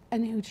you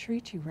and who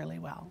treat you really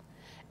well.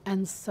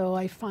 And so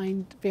I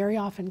find very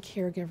often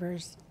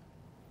caregivers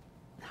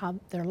have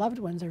their loved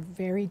ones are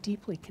very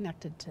deeply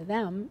connected to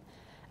them,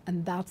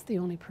 and that's the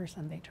only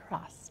person they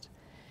trust.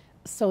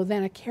 So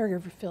then a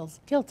caregiver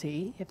feels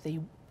guilty if they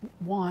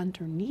want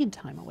or need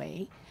time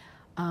away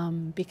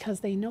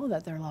because they know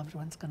that their loved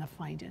one's going to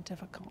find it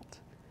difficult.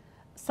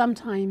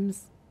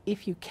 Sometimes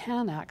if you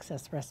can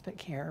access respite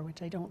care,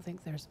 which I don't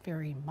think there's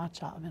very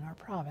much of in our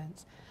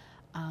province,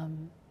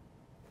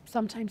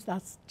 sometimes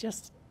that's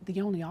just the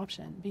only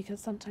option because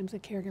sometimes a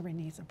caregiver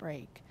needs a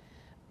break.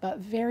 But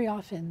very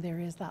often there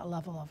is that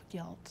level of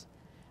guilt.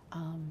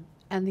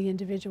 And the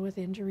individual with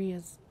injury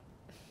is,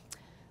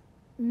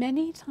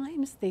 many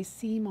times they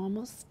seem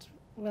almost,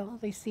 well,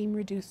 they seem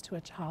reduced to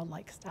a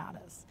childlike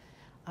status,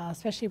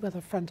 especially with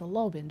a frontal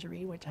lobe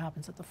injury, which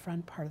happens at the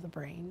front part of the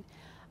brain.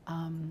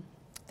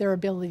 their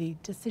ability,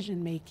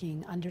 decision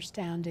making,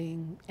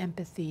 understanding,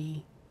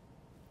 empathy,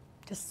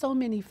 just so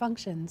many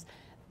functions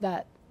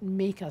that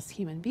make us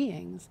human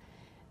beings,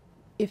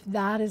 if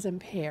that is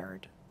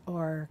impaired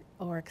or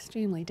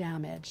extremely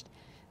damaged,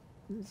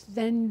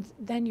 then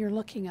you're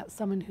looking at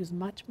someone who's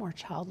much more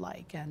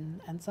childlike and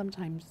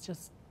sometimes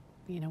just,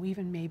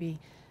 even maybe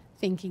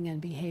thinking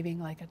and behaving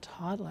like a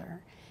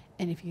toddler.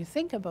 And if you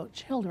think about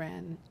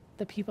children,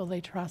 the people they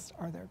trust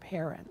are their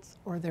parents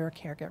or their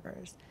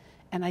caregivers.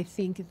 And I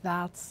think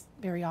that's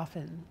very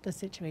often the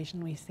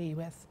situation we see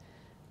with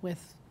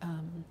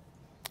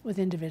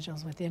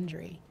individuals with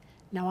injury.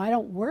 Now, I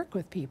don't work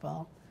with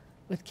people,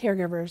 with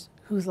caregivers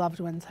whose loved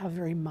ones have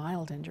very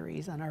mild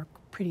injuries and are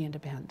pretty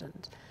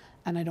independent.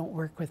 And I don't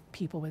work with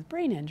people with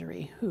brain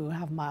injury who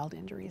have mild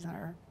injuries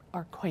and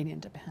are quite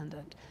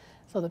independent.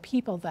 So the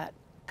people that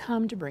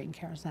come to Brain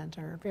Care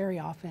Center very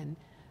often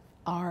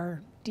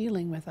are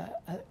dealing with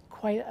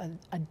quite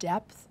a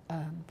depth,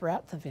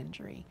 breadth of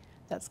injury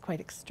that's quite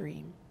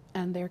extreme.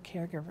 And their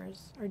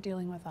caregivers are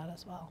dealing with that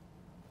as well.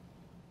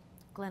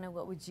 Glenna,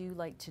 what would you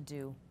like to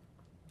do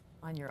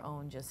on your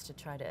own just to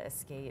try to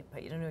escape?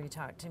 But you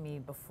talked to me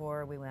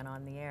before we went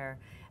on the air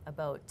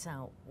about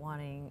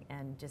wanting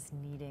and just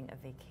needing a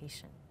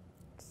vacation.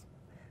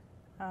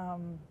 A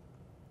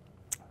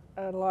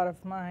lot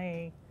of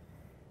my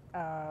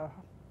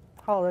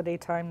holiday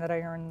time that I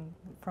earn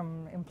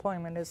from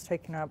employment is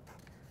taken up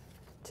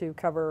to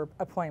cover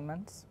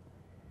appointments.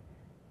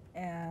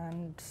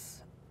 And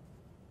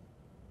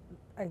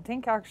I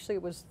think actually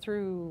it was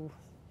through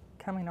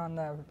coming on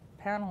the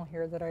panel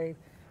here that I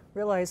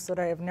realized that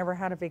I have never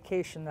had a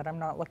vacation that I'm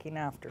not looking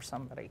after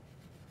somebody.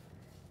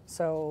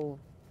 So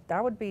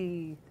that would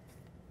be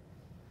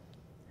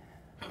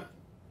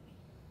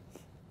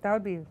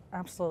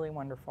absolutely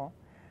wonderful.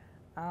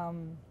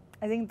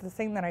 I think the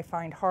thing that I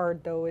find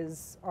hard though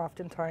is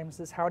oftentimes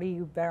is how do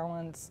you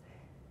balance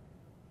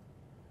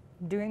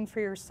doing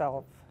for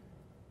yourself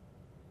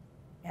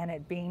and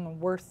it being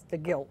worth the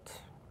guilt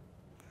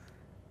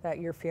that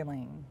you're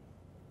feeling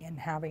in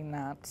having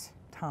that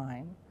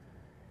time.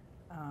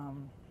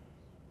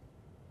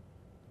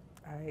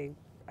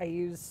 I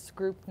use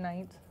group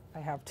night. I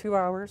have 2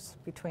 hours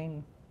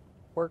between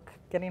work,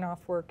 getting off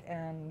work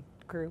and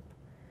group,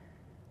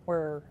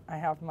 where I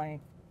have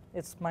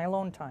it's my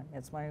alone time.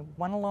 It's my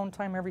one alone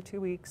time every 2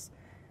 weeks,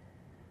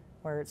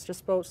 where it's just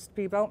supposed to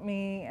be about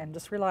me and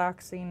just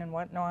relaxing and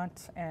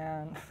whatnot.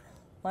 And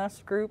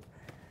last group,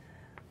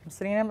 I'm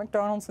sitting at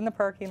McDonald's in the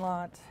parking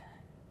lot,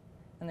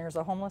 and there's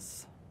a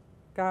homeless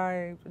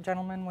guy, a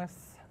gentleman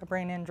with a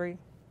brain injury,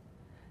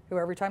 who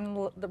every time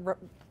the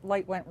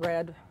light went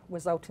red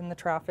was out in the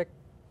traffic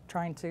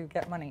trying to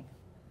get money.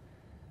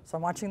 So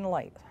I'm watching the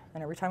light,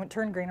 and every time it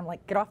turned green, I'm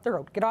like, get off the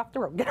road, get off the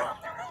road, get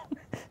off the road.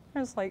 I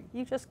was like,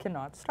 you just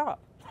cannot stop.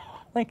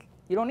 Like,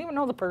 you don't even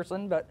know the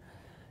person, but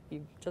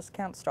you just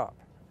can't stop.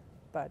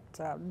 But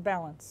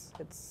balance,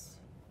 it's...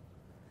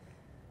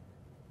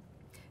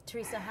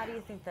 Teresa, how do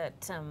you think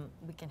that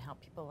we can help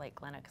people like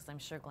Glenna? Because I'm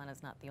sure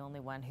Glenna's not the only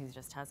one who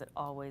just has it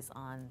always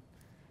on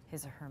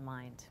his or her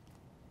mind.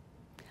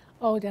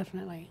 Oh,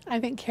 definitely. I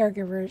think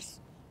caregivers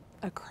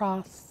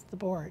across the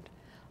board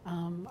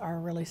are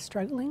really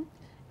struggling,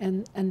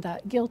 and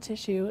that guilt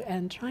issue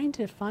and trying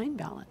to find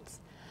balance.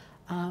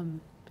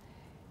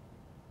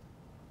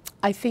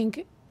 I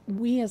think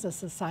we as a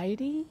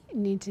society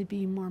need to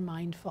be more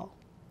mindful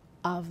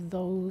of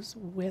those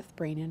with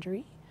brain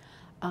injury.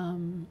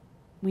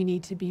 We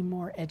need to be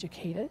more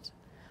educated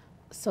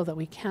so that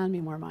we can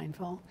be more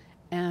mindful.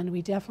 And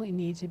we definitely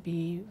need to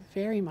be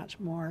very much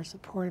more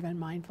supportive and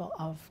mindful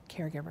of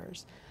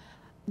caregivers.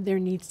 There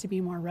needs to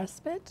be more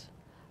respite.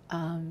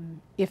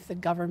 If the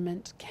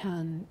government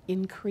can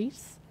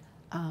increase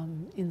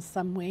in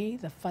some way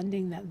the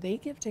funding that they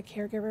give to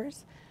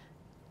caregivers,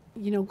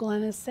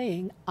 Glenn is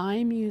saying,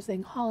 I'm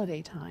using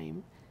holiday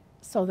time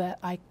so that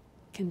I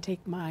can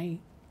take my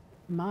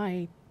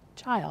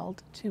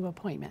child to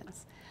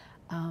appointments.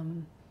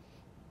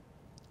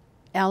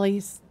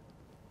 Allie's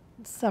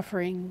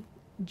suffering,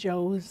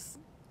 Joe's,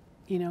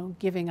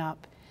 giving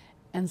up.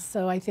 And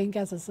so I think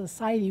as a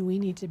society, we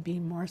need to be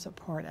more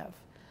supportive.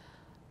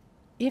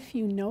 If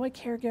you know a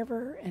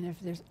caregiver and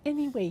if there's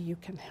any way you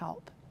can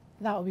help,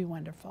 that would be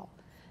wonderful.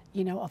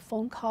 A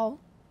phone call,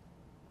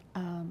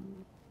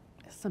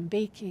 some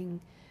baking,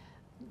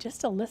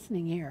 just a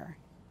listening ear.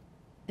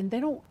 And they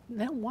don't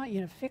want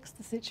you to fix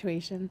the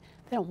situation.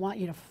 They don't want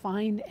you to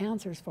find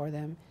answers for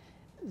them.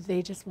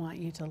 They just want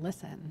you to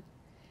listen.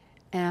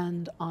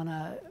 And on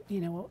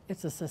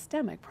it's a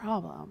systemic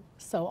problem.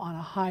 So on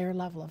a higher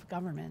level of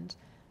government,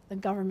 the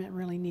government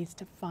really needs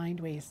to find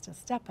ways to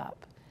step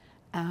up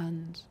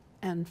and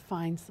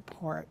find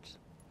support.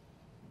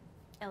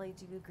 Ellie,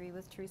 do you agree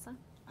with Teresa?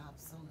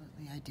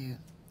 Absolutely, I do.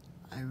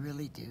 I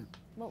really do.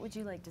 What would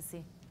you like to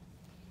see?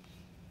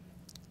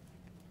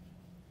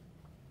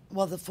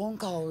 Well, the phone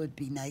call would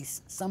be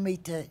nice. Somebody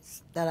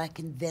that I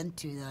can vent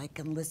to, that I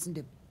can listen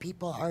to.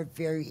 People are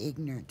very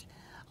ignorant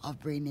of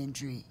brain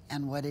injury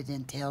and what it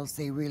entails.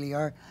 They really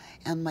are.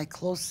 And my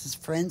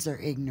closest friends are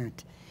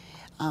ignorant.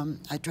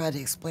 I try to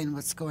explain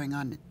what's going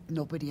on.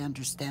 Nobody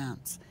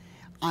understands.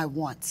 I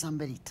want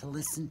somebody to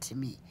listen to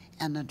me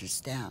and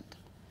understand.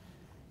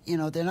 You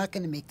know, they're not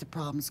going to make the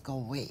problems go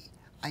away.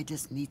 I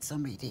just need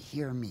somebody to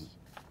hear me.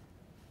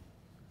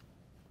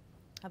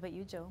 How about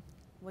you, Joe?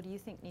 What do you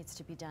think needs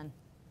to be done?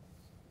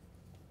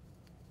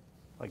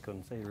 I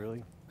couldn't say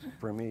really.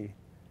 For me,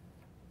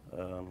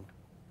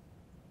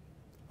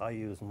 I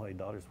use my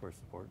daughters for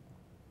support.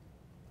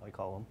 I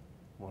call them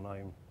when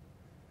I'm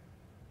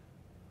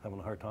having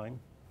a hard time,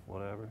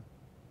 whatever.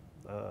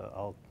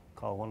 I'll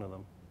call one of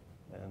them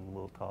and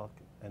we'll talk,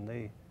 and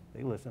they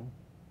listen.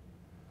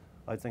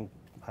 I think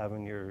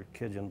having your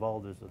kids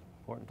involved is an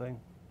important thing,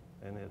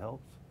 and it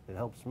helps. It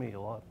helps me a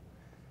lot.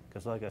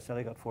 Because like I said,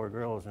 I got 4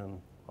 girls, and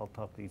I'll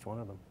talk to each one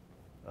of them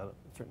at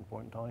a certain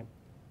point in time,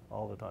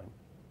 all the time.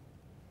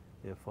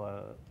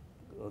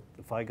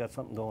 If I got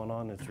something going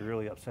on that's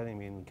really upsetting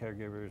me, and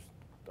caregivers,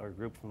 our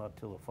group's not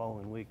till the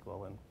following week,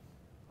 well then,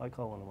 I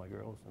call one of my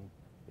girls, and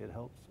it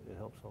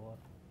helps a lot.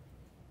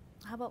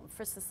 How about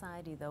for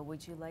society, though?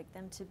 Would you like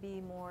them to be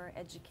more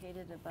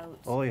educated about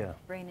Oh yeah.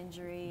 brain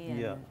injury and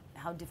Yeah.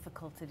 how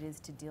difficult it is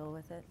to deal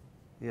with it?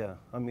 Yeah,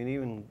 I mean,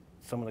 even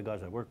some of the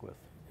guys I work with,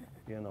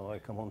 you know, I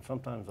come home,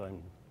 sometimes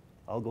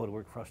I'll go to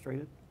work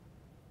frustrated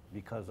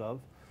because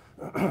of,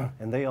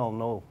 and they all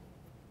know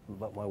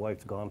what my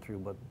wife's gone through,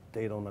 but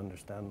they don't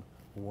understand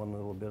one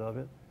little bit of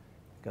it.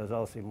 Because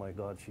I'll say, my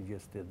God, she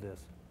just did this.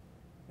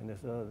 And they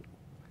say,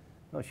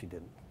 no, she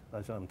didn't.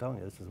 That's what I'm telling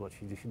you, this is what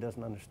she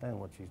doesn't understand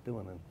what she's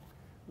doing. And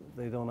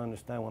they don't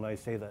understand when I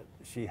say that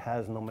she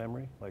has no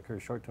memory, like her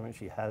short-term memory,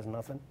 she has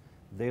nothing.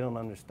 They don't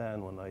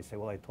understand when I say,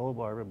 well, I told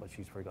Barbara, but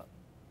she's forgotten.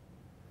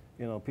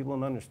 You know, people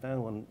don't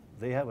understand when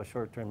they have a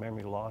short-term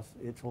memory loss,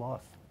 it's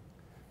lost.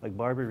 Like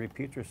Barbara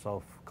repeats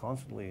herself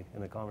constantly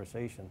in a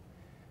conversation.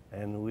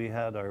 And we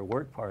had our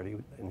work party,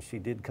 and she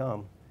did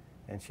come,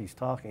 and she's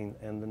talking,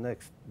 and the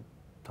next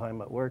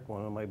time at work,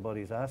 one of my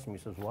buddies asked me, he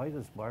says, why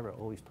does Barbara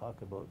always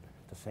talk about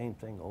the same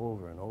thing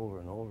over and over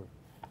and over?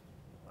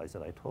 I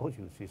said, I told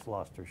you, she's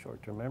lost her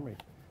short-term memory.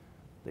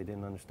 They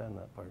didn't understand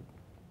that part.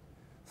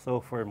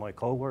 So for my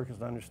co-workers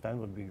to understand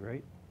would be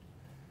great.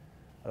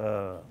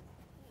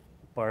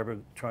 Barbara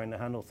trying to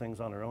handle things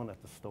on her own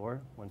at the store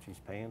when she's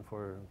paying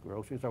for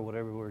groceries or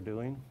whatever we're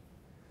doing.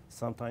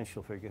 Sometimes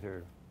she'll forget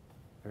her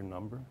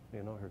number,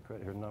 you know,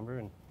 her number,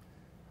 and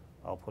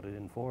I'll put it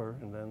in for her,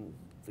 and then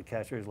the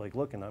cashier is like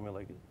looking at me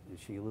like, is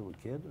she a little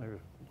kid or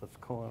what's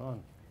going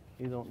on?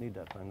 You don't need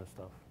that kind of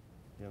stuff,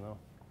 you know.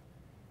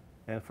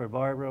 And for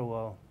Barbara,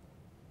 well,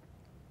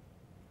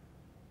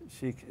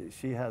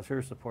 she has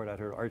her support at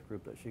her art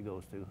group that she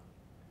goes to,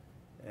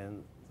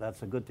 and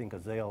that's a good thing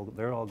because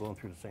they're all going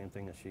through the same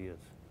thing as she is.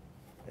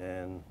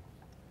 And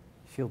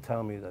she'll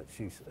tell me that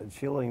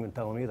she'll even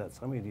tell me that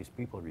some of these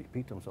people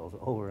repeat themselves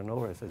over and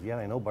over. I said, yeah,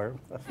 I know, Barb.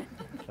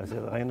 I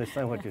said, I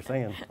understand what you're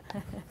saying.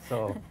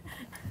 So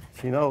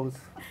she knows,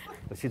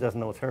 but she doesn't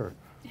know it's her.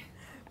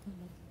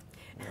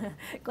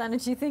 Glenn,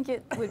 do you think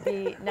it would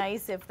be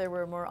nice if there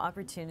were more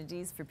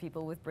opportunities for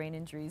people with brain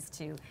injuries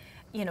to,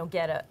 you know,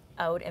 get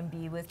out and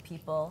be with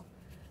people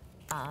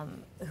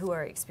who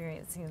are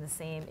experiencing the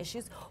same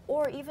issues,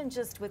 or even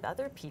just with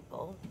other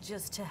people,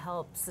 just to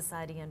help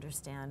society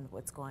understand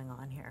what's going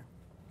on here?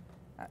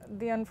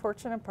 The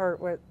unfortunate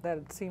part that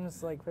it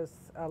seems like with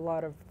a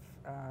lot of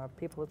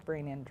people with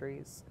brain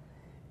injuries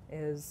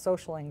is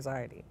social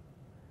anxiety.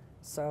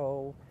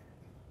 So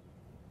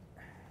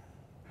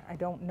I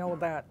don't know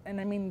that,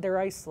 and I mean, they're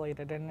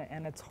isolated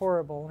and it's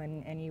horrible,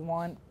 and you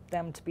want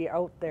them to be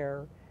out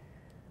there,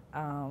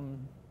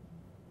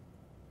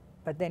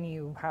 but then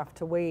you have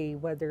to weigh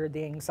whether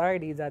the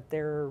anxiety that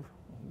they're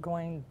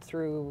going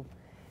through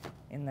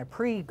in the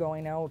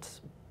pre-going out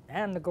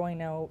and the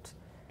going out,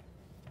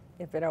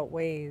 if it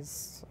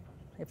outweighs,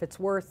 if it's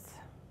worth,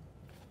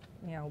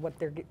 you know, what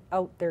they're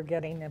out there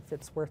getting, if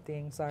it's worth the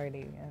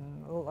anxiety,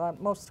 and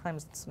most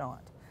times it's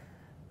not.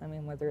 I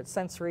mean, whether it's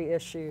sensory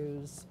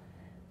issues,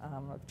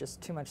 of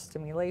just too much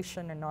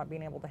stimulation and not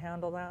being able to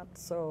handle that.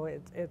 So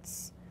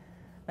it's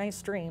a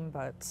nice dream,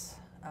 but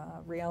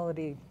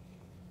reality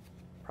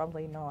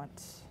probably not.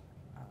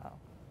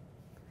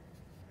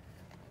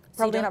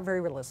 Probably not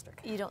very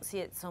realistic. You don't see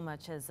it so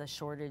much as a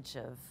shortage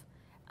of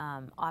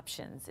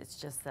options.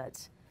 It's just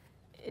that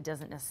it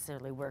doesn't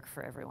necessarily work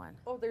for everyone.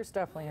 Oh, there's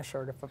definitely a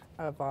shortage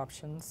of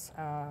options.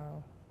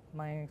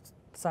 My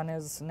son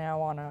is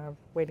now on a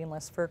waiting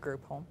list for a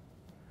group home,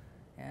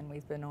 and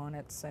we've been on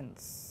it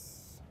since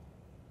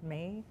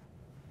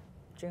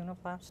June of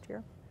last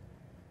year,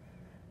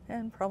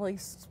 and probably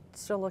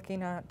still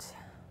looking at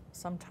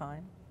some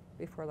time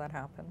before that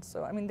happens.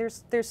 So I mean,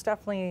 there's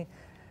definitely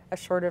a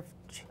shortage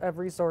of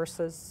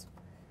resources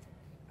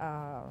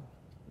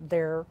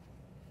there,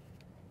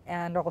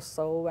 and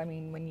also, I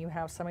mean, when you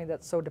have somebody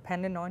that's so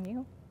dependent on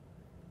you,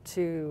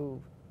 to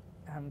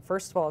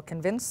first of all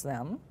convince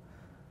them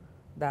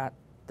that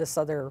this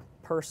other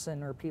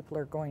person or people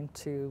are going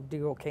to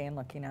do okay in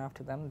looking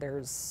after them,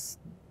 there's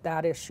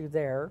that issue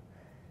there.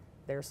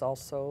 There's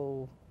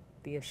also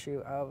the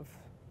issue of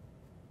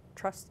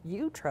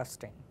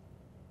trusting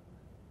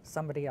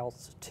somebody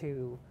else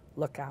to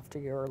look after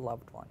your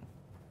loved one.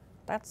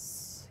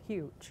 That's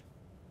huge,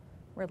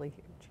 really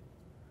huge.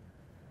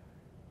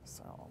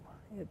 So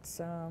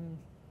it's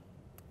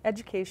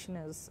education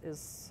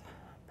is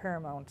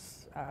paramount.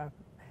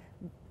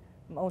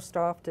 Most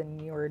often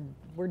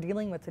we're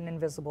dealing with an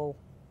invisible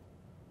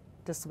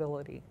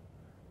disability.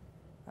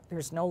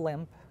 There's no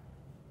limp,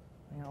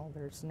 you know,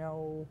 there's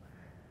no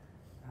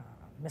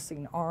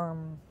missing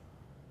arm.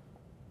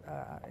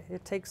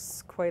 It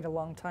takes quite a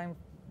long time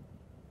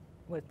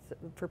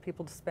for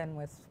people to spend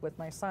with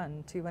my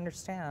son to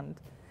understand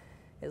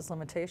his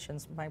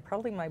limitations.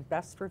 Probably my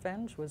best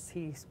revenge was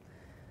he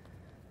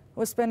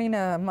was spending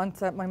a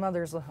month at my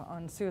mother's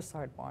on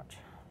suicide watch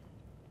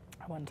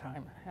one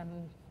time,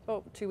 and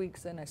about 2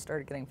 weeks in I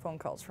started getting phone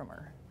calls from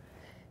her.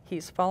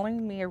 He's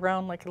following me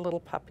around like a little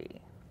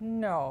puppy.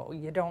 No,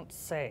 you don't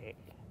say.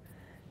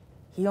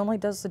 He only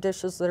does the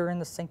dishes that are in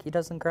the sink. He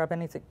doesn't grab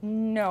anything.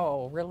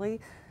 No,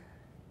 really?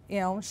 You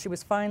know, she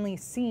was finally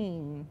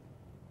seeing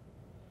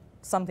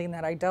something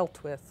that I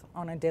dealt with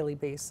on a daily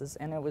basis,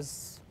 and it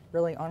was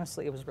really,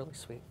 honestly, it was really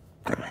sweet.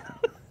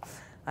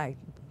 I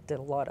did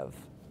a lot of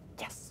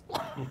yes.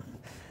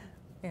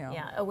 You know.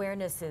 Yeah,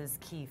 awareness is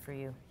key for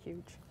you.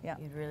 Huge. Yeah.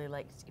 You'd really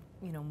like,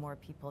 you know, more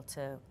people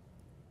to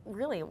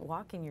really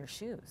walk in your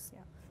shoes. Yeah.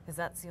 Because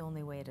that's the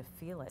only way to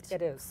feel it.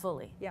 It is.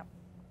 Fully. Yeah.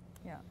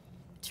 Yeah.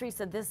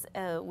 Teresa, this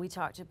we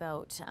talked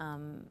about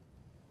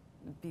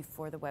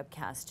before the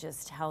webcast,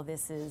 just how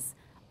this is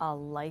a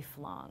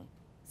lifelong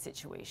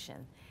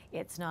situation.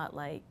 It's not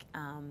like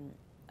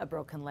a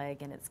broken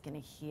leg and it's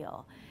going to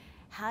heal.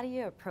 How do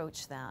you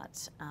approach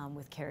that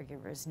with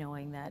caregivers,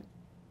 knowing that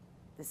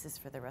this is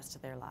for the rest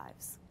of their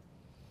lives?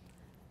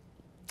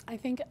 I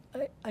think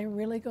I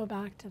really go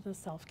back to the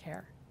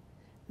self-care,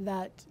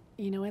 that,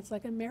 you know, it's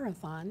like a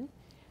marathon.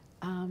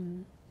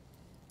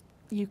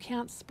 You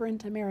can't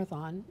sprint a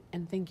marathon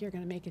and think you're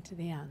going to make it to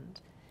the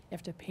end. You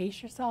have to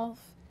pace yourself.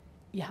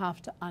 You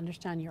have to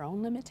understand your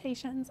own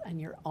limitations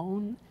and your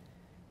own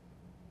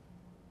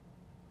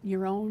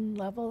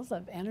levels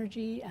of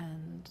energy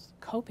and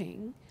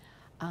coping.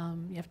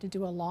 You have to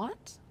do a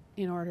lot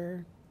in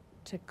order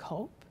to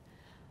cope.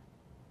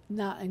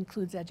 That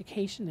includes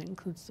education, it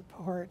includes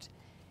support.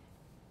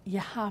 You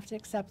have to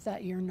accept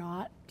that you're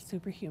not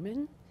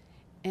superhuman.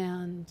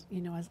 And,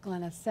 you know, as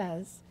Glenna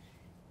says,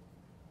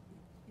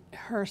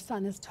 her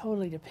son is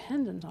totally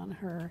dependent on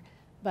her,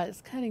 but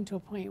it's getting to a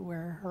point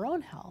where her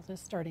own health is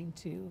starting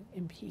to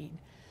impede.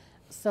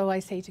 So I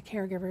say to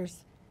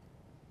caregivers,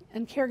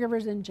 and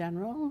caregivers in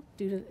general,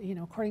 due to, you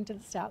know, according to the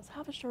stats,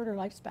 have a shorter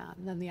lifespan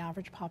than the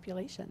average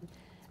population.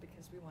 It's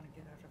because we want to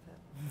get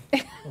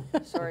out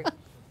of it. Sorry.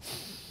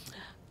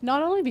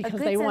 Not only because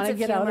they want to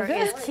get out of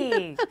it. Is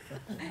key,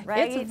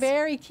 right? It's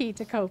very key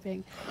to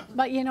coping.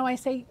 But, you know, I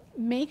say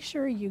make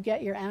sure you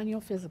get your annual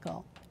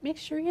physical. Make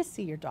sure you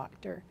see your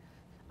doctor.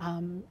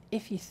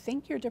 If you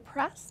think you're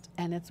depressed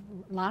and it's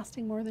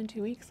lasting more than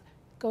 2 weeks,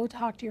 go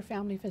talk to your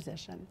family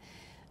physician.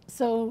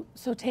 So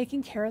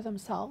taking care of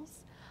themselves,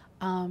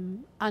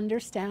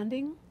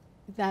 understanding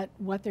that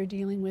what they're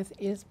dealing with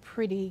is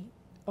pretty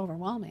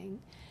overwhelming,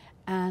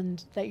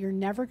 and that you're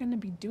never going to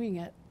be doing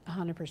it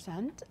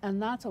 100%,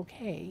 and that's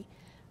okay.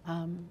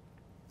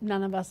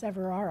 None of us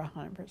ever are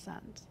 100%.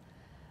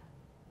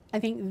 I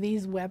think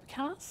these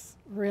webcasts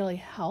really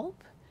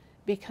help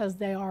because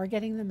they are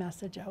getting the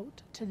message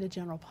out to the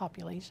general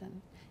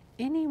population.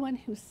 Anyone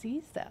who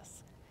sees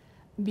this,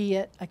 be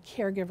it a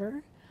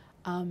caregiver,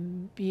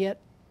 be it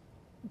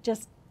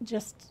just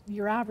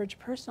your average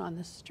person on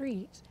the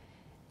street,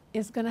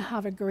 is going to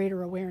have a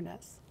greater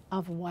awareness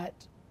of what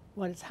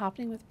is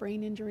happening with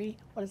brain injury,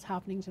 what is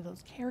happening to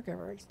those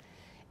caregivers.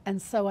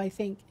 And so I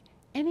think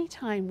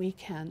anytime we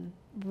can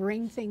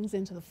bring things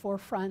into the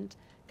forefront,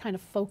 kind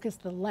of focus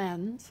the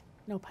lens,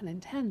 no pun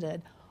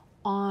intended,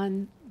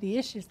 on the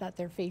issues that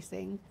they're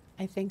facing,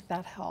 I think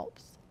that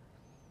helps.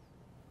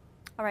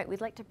 All right,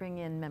 we'd like to bring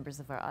in members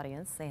of our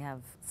audience. They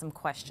have some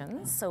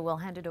questions, so we'll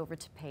hand it over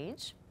to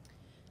Paige.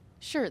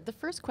 Sure. The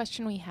first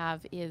question we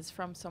have is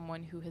from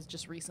someone who has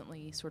just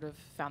recently sort of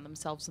found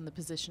themselves in the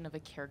position of a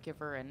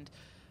caregiver and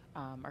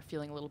are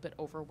feeling a little bit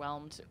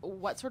overwhelmed.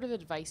 What sort of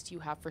advice do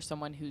you have for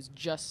someone who's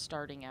just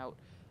starting out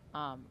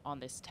on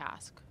this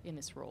task, in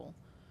this role?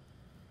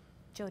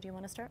 Joe, do you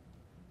want to start?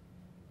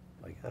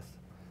 I guess.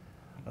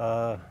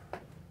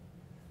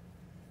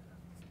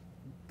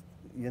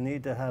 You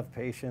need to have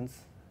patience.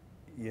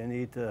 You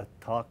need to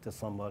talk to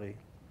somebody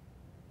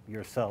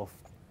yourself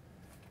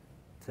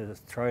to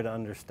just try to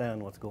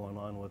understand what's going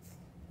on with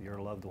your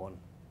loved one.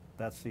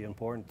 That's the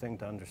important thing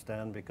to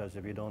understand, because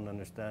if you don't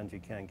understand, you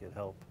can't get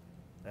help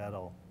at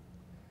all.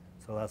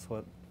 So that's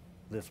what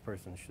this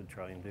person should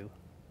try and do,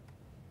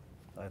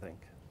 I think.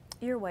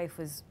 Your wife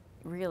was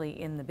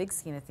really, in the big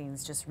scheme of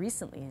things, just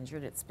recently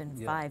injured. It's been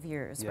 5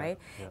 years, right?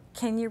 Yeah.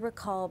 Can you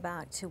recall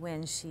back to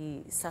when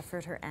she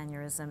suffered her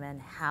aneurysm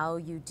and how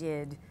you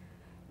did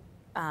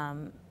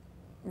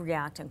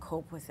react and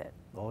cope with it?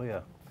 Oh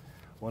yeah.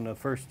 When the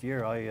first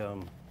year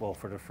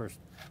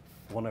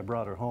when I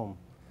brought her home,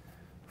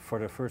 for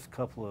the first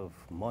couple of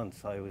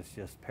months, I was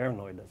just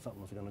paranoid that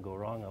something was going to go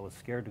wrong. I was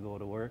scared to go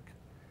to work.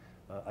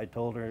 I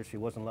told her she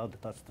wasn't allowed to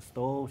touch the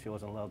stove. She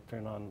wasn't allowed to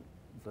turn on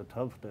the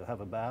tub to have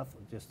a bath,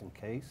 just in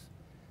case.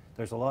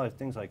 There's a lot of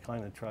things I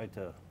kind of tried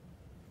to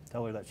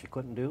tell her that she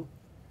couldn't do,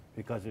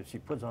 because if she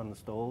puts on the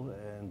stove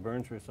and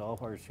burns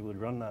herself, or she would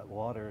run that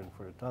water and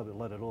for the tub and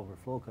let it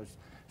overflow, because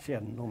she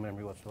had no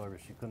memory whatsoever.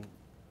 She couldn't,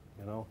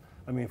 you know.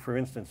 I mean, for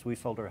instance, we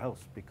sold our house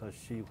because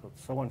she was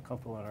so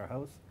uncomfortable in our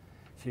house.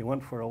 She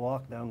went for a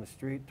walk down the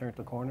street, turned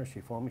the corner,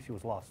 she phoned me, she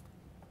was lost.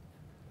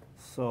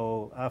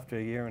 So after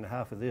a year and a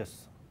half of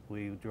this,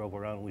 we drove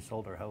around, we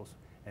sold our house,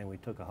 and we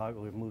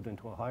moved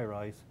into a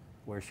high-rise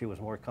where she was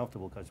more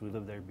comfortable because we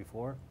lived there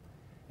before.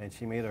 And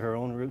she made her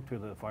own route to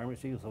the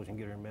pharmacy so she can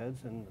get her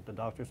meds, and the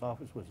doctor's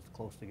office was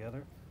close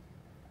together.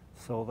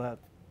 So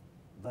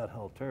that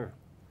helped her.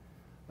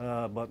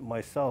 But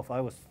myself, I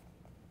was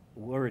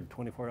worried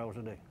 24 hours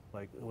a day.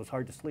 Like, it was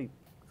hard to sleep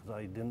because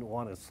I didn't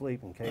want to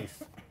sleep in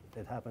case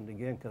it happened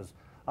again, because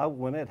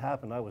when it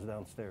happened, I was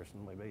downstairs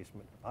in my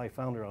basement. I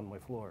found her on my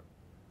floor.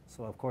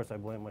 So of course I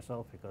blame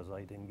myself because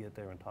I didn't get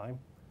there in time.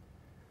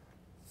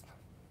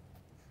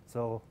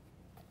 So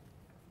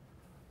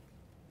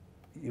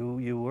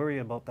you worry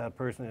about that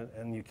person,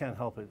 and you can't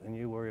help it, and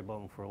you worry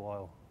about them for a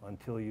while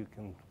until you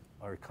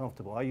are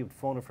comfortable. I would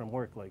phone her from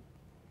work like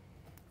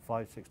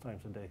 5, 6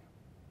 times a day.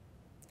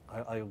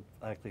 I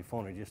actually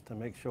phone her just to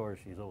make sure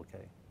she's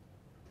okay,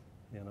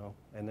 you know.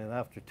 And then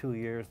after 2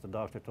 years, the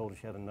doctor told her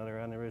she had another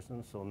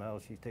aneurysm, so now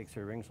she takes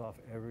her rings off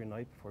every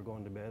night before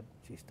going to bed.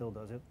 She still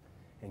does it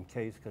in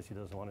case, because she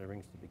doesn't want her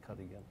rings to be cut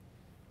again.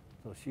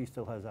 So she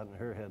still has that in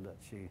her head that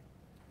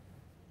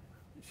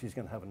she's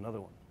going to have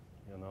another one,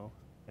 you know.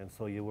 And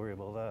so you worry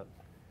about that.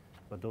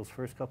 But those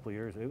first couple of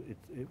years,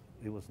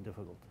 it was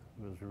difficult.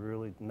 It was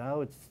really,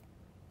 now it's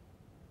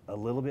a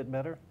little bit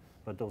better,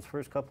 but those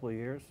first couple of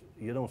years,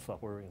 you don't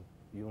stop worrying.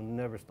 You'll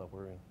never stop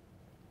worrying.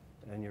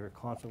 And you're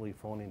constantly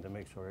phoning to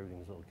make sure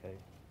everything's okay.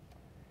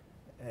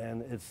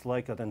 And it's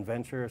like an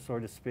adventure, so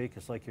to speak.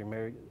 It's like you're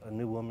married, a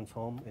new woman's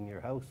home in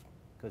your house,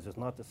 because it's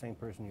not the same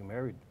person you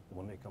married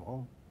when they come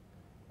home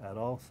at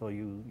all. So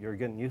you're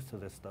getting used to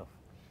this stuff.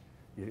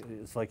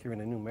 It's like you're in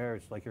a new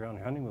marriage, like you're on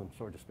your honeymoon,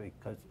 so to speak,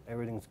 because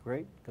everything's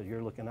great, because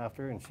you're looking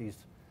after her, and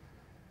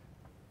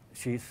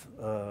she's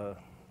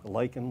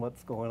liking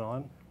what's going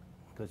on,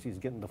 because she's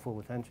getting the full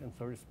attention,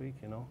 so to speak,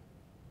 you know.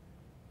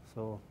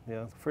 So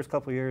yeah, the first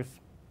couple of years,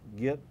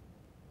 get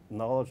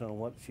knowledge on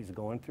what she's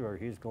going through or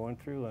he's going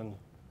through, and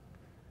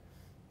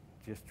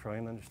just try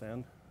and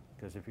understand.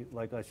 Because if you,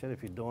 like I said,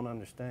 if you don't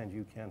understand,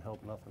 you can't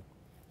help nothing.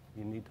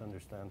 You need to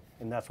understand,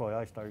 and that's why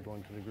I started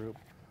going to the group.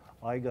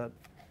 I got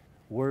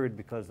worried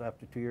because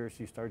after 2 years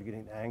she started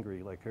getting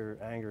angry, like her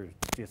anger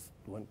just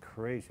went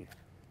crazy.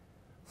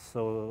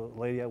 So a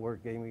lady at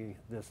work gave me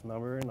this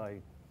number, and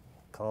I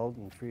called,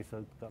 and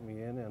Teresa got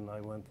me in, and I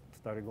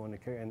started going to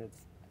care, and it's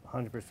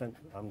 100%,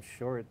 I'm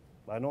sure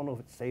I don't know if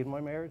it saved my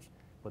marriage,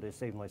 but it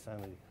saved my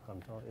sanity. I'm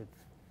telling you,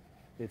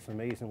 it's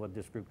amazing what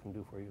this group can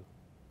do for you.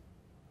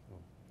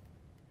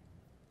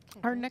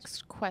 Our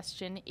next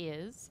question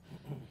is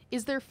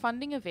there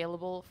funding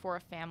available for a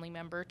family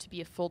member to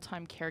be a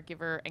full-time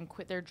caregiver and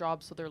quit their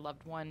job so their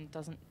loved one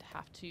doesn't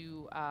have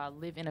to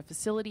live in a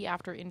facility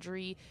after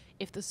injury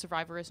if the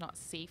survivor is not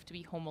safe to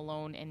be home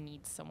alone and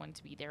needs someone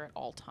to be there at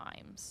all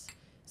times?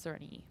 Is there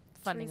any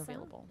funding Teresa?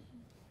 available?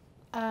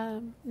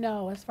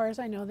 No, as far as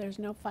I know, there's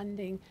no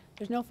funding.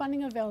 There's no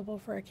funding available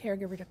for a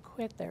caregiver to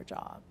quit their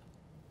job,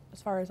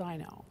 as far as I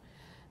know.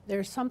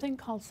 There's something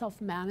called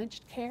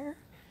self-managed care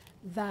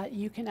that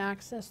you can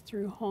access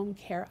through Home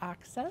Care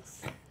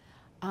Access.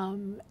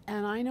 And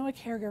I know a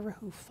caregiver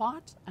who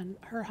fought, and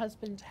her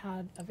husband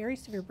had a very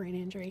severe brain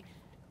injury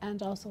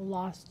and also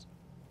lost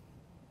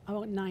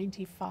about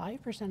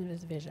 95% of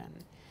his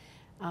vision.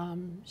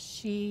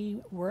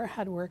 She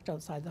had worked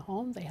outside the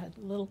home, they had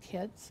little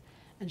kids,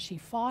 and she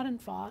fought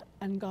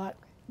and got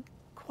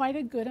quite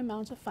a good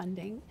amount of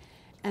funding.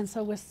 And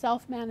so with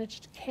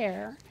self-managed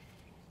care,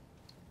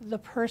 the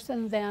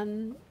person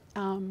then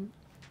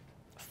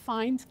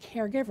finds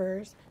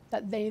caregivers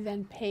that they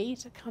then pay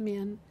to come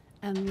in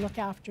and look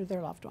after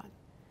their loved one.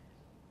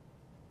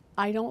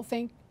 I don't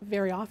think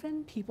very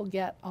often people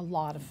get a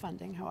lot of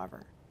funding,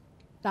 however.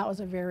 That was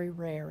a very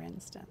rare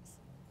instance.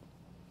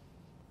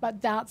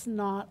 But that's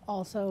not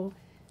also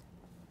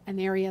an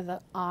area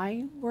that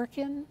I work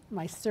in.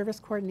 My service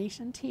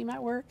coordination team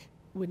at work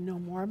would know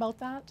more about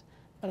that,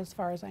 but as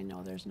far as I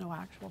know, there's no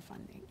actual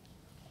funding.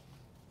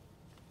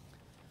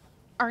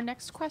 Our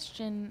next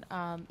question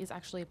is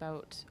actually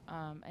about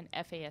an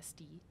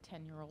FASD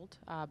 10-year-old,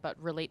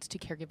 but relates to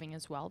caregiving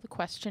as well. The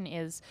question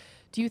is,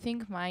 do you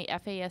think my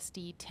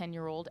FASD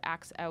 10-year-old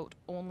acts out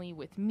only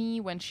with me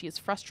when she is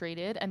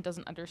frustrated and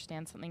doesn't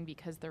understand something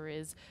because there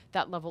is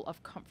that level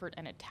of comfort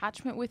and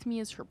attachment with me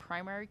as her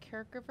primary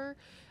caregiver?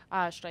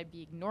 Should I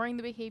be ignoring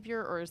the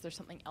behavior, or is there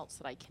something else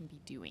that I can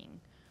be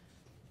doing?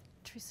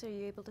 Teresa, are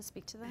you able to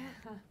speak to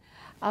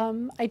that?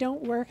 I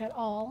don't work at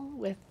all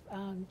with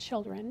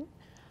children.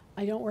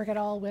 I don't work at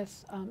all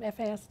with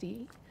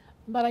FASD,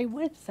 But I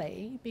would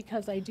say,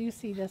 because I do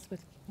see this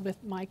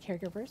with my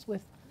caregivers,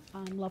 with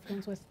loved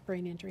ones with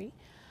brain injury,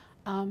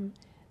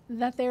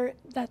 that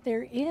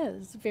there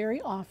is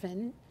very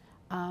often,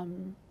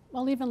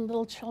 well, even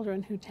little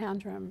children who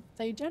tantrum,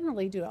 they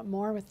generally do it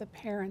more with the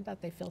parent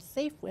that they feel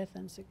safe with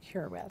and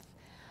secure with.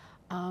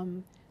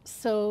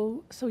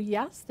 So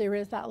yes, there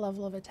is that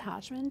level of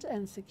attachment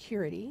and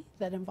security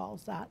that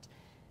involves that.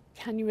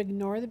 Can you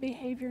ignore the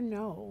behavior?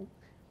 No.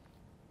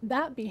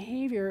 That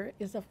behavior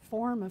is a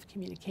form of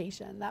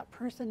communication. That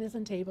person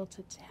isn't able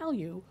to tell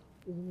you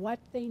what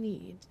they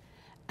need.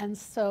 And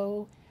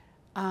so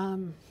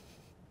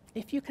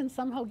if you can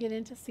somehow get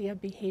in to see a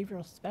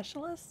behavioral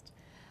specialist,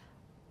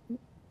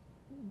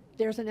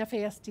 there's an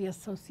FASD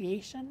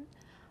association.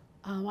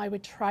 I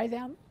would try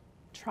them,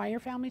 try your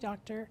family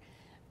doctor,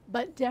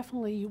 but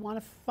definitely you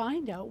want to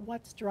find out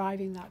what's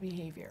driving that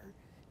behavior,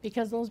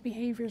 because those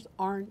behaviors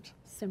aren't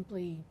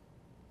simply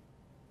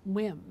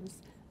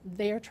whims.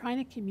 They're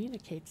trying to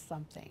communicate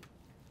something.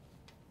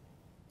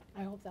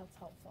 I hope that's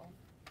helpful.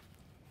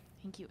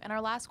 Thank you. And our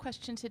last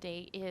question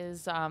today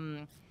is,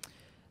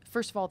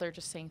 first of all, they're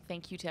just saying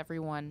thank you to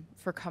everyone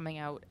for coming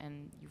out,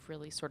 and you've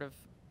really sort of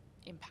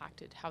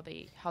impacted how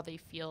they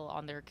feel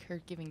on their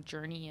caregiving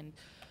journey. And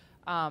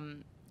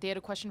they had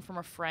a question from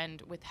a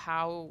friend with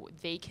how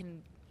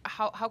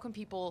can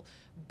people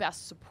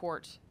best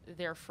support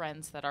their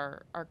friends that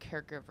are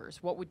caregivers?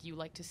 What would you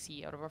like to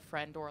see out of a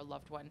friend or a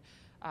loved one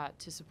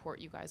to support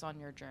you guys on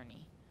your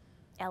journey?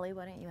 Ellie,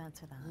 why don't you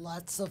answer that?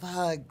 Lots of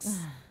hugs.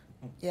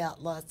 Yeah,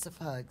 lots of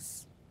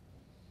hugs.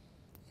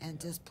 And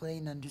just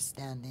plain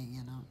understanding,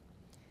 you know.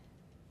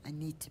 I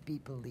need to be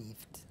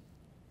believed.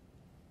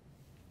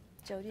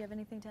 Joe, do you have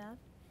anything to add?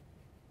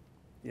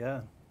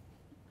 Yeah,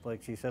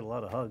 like she said, a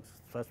lot of hugs,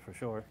 that's for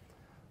sure.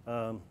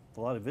 A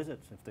lot of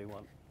visits if they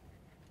want,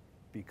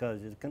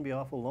 because it can be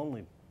awful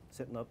lonely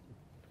sitting up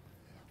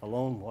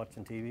alone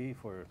watching TV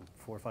for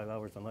 4 or 5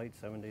 hours a night,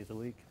 7 days a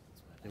week.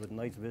 With a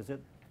nice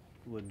visit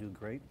would do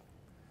great.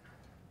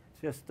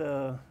 Just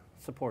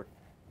support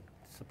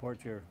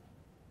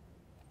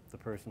the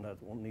person that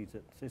needs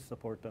it. Just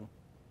support them.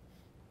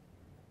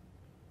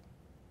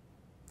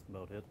 That's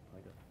about it, I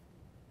guess.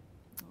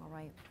 All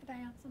right. Could I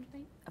add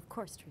something? Of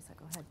course, Teresa,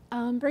 go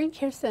ahead. Brain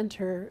Care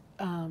Center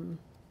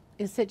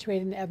is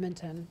situated in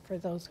Edmonton, for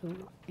those who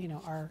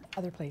are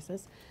other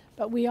places.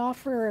 But we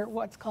offer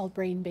what's called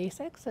Brain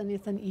Basics, and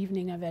it's an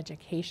evening of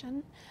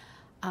education.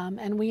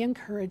 And we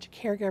encourage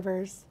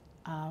caregivers,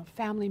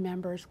 family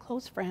members,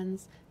 close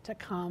friends to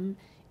come.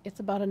 It's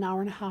about an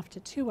hour and a half to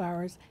 2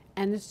 hours,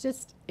 and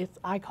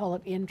I call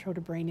it Intro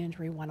to Brain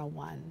Injury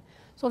 101.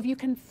 So if you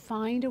can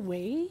find a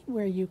way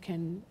where you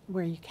can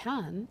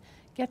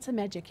get some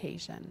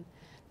education.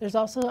 There's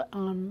also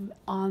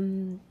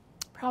on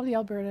probably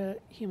Alberta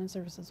Human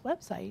Services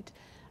website,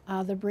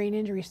 the Brain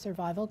Injury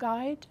Survival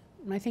Guide.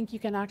 And I think you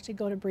can actually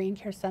go to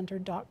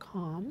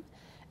braincarecenter.com,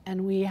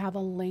 and we have a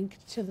link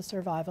to the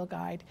survival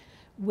guide,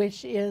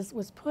 which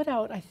was put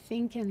out, I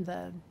think, in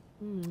the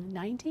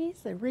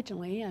 90s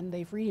originally, and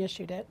they've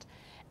reissued it.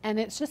 And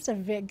it's just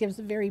gives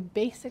very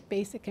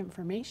basic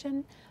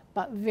information,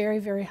 but very,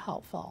 very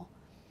helpful.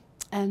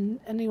 And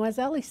as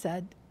Ellie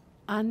said,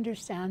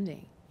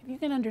 understanding. If you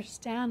can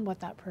understand what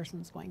that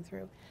person's going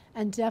through,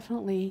 and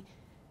definitely,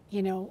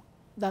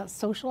 that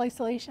social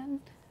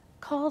isolation,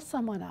 call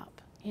someone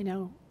up,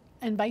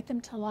 invite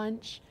them to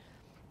lunch,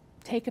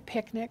 take a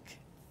picnic,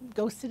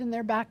 go sit in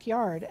their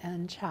backyard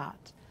and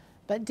chat.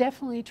 But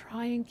definitely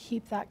try and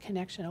keep that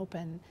connection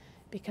open,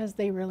 because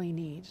they really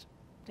need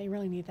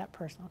that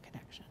personal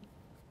connection.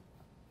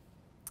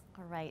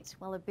 All right.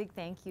 Well, a big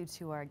thank you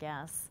to our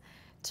guests,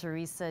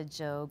 Teresa,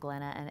 Joe,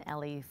 Glenna, and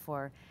Ellie,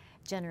 for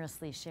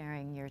generously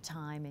sharing your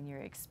time and your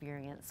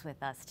experience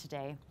with us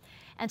today.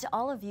 And to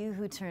all of you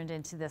who turned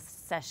into this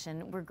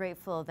session, we're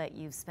grateful that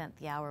you've spent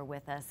the hour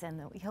with us, and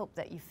that we hope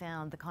that you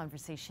found the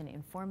conversation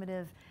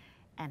informative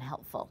and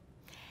helpful.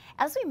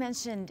 As we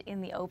mentioned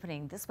in the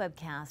opening, this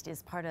webcast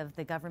is part of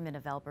the Government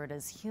of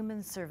Alberta's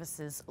Human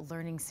Services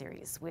Learning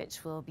Series,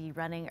 which will be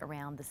running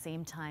around the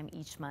same time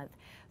each month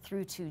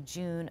through to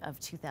June of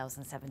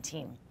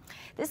 2017.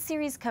 This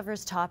series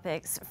covers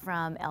topics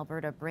from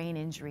Alberta Brain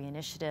Injury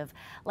Initiative,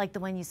 like the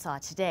one you saw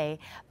today,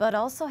 but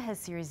also has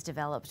series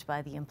developed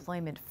by the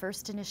Employment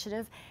First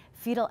Initiative,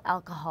 Fetal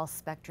Alcohol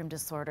Spectrum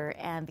Disorder,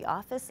 and the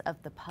Office of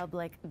the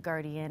Public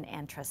Guardian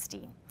and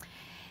Trustee.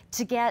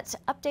 To get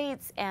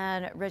updates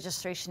and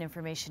registration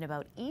information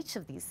about each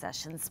of these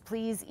sessions,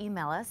 please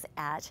email us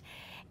at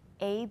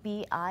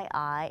abii@gov.ab.ca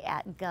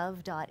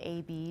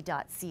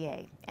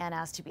and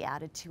ask to be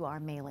added to our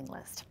mailing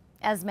list.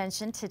 As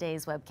mentioned,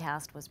 today's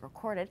webcast was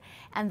recorded,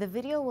 and the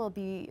video will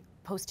be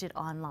posted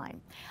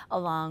online,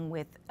 along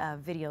with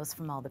videos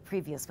from all the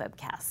previous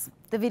webcasts.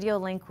 The video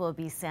link will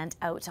be sent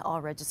out to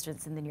all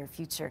registrants in the near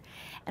future,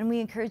 and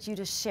we encourage you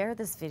to share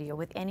this video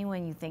with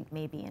anyone you think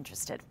may be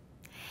interested.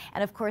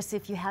 And of course,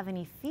 if you have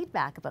any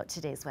feedback about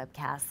today's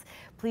webcast,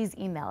 please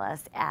email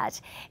us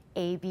at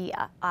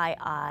abii@gov.ab.ca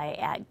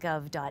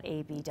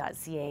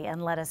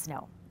and let us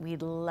know.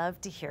 We'd love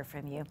to hear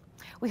from you.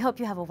 We hope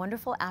you have a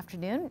wonderful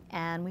afternoon,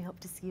 and we hope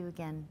to see you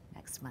again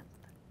next month.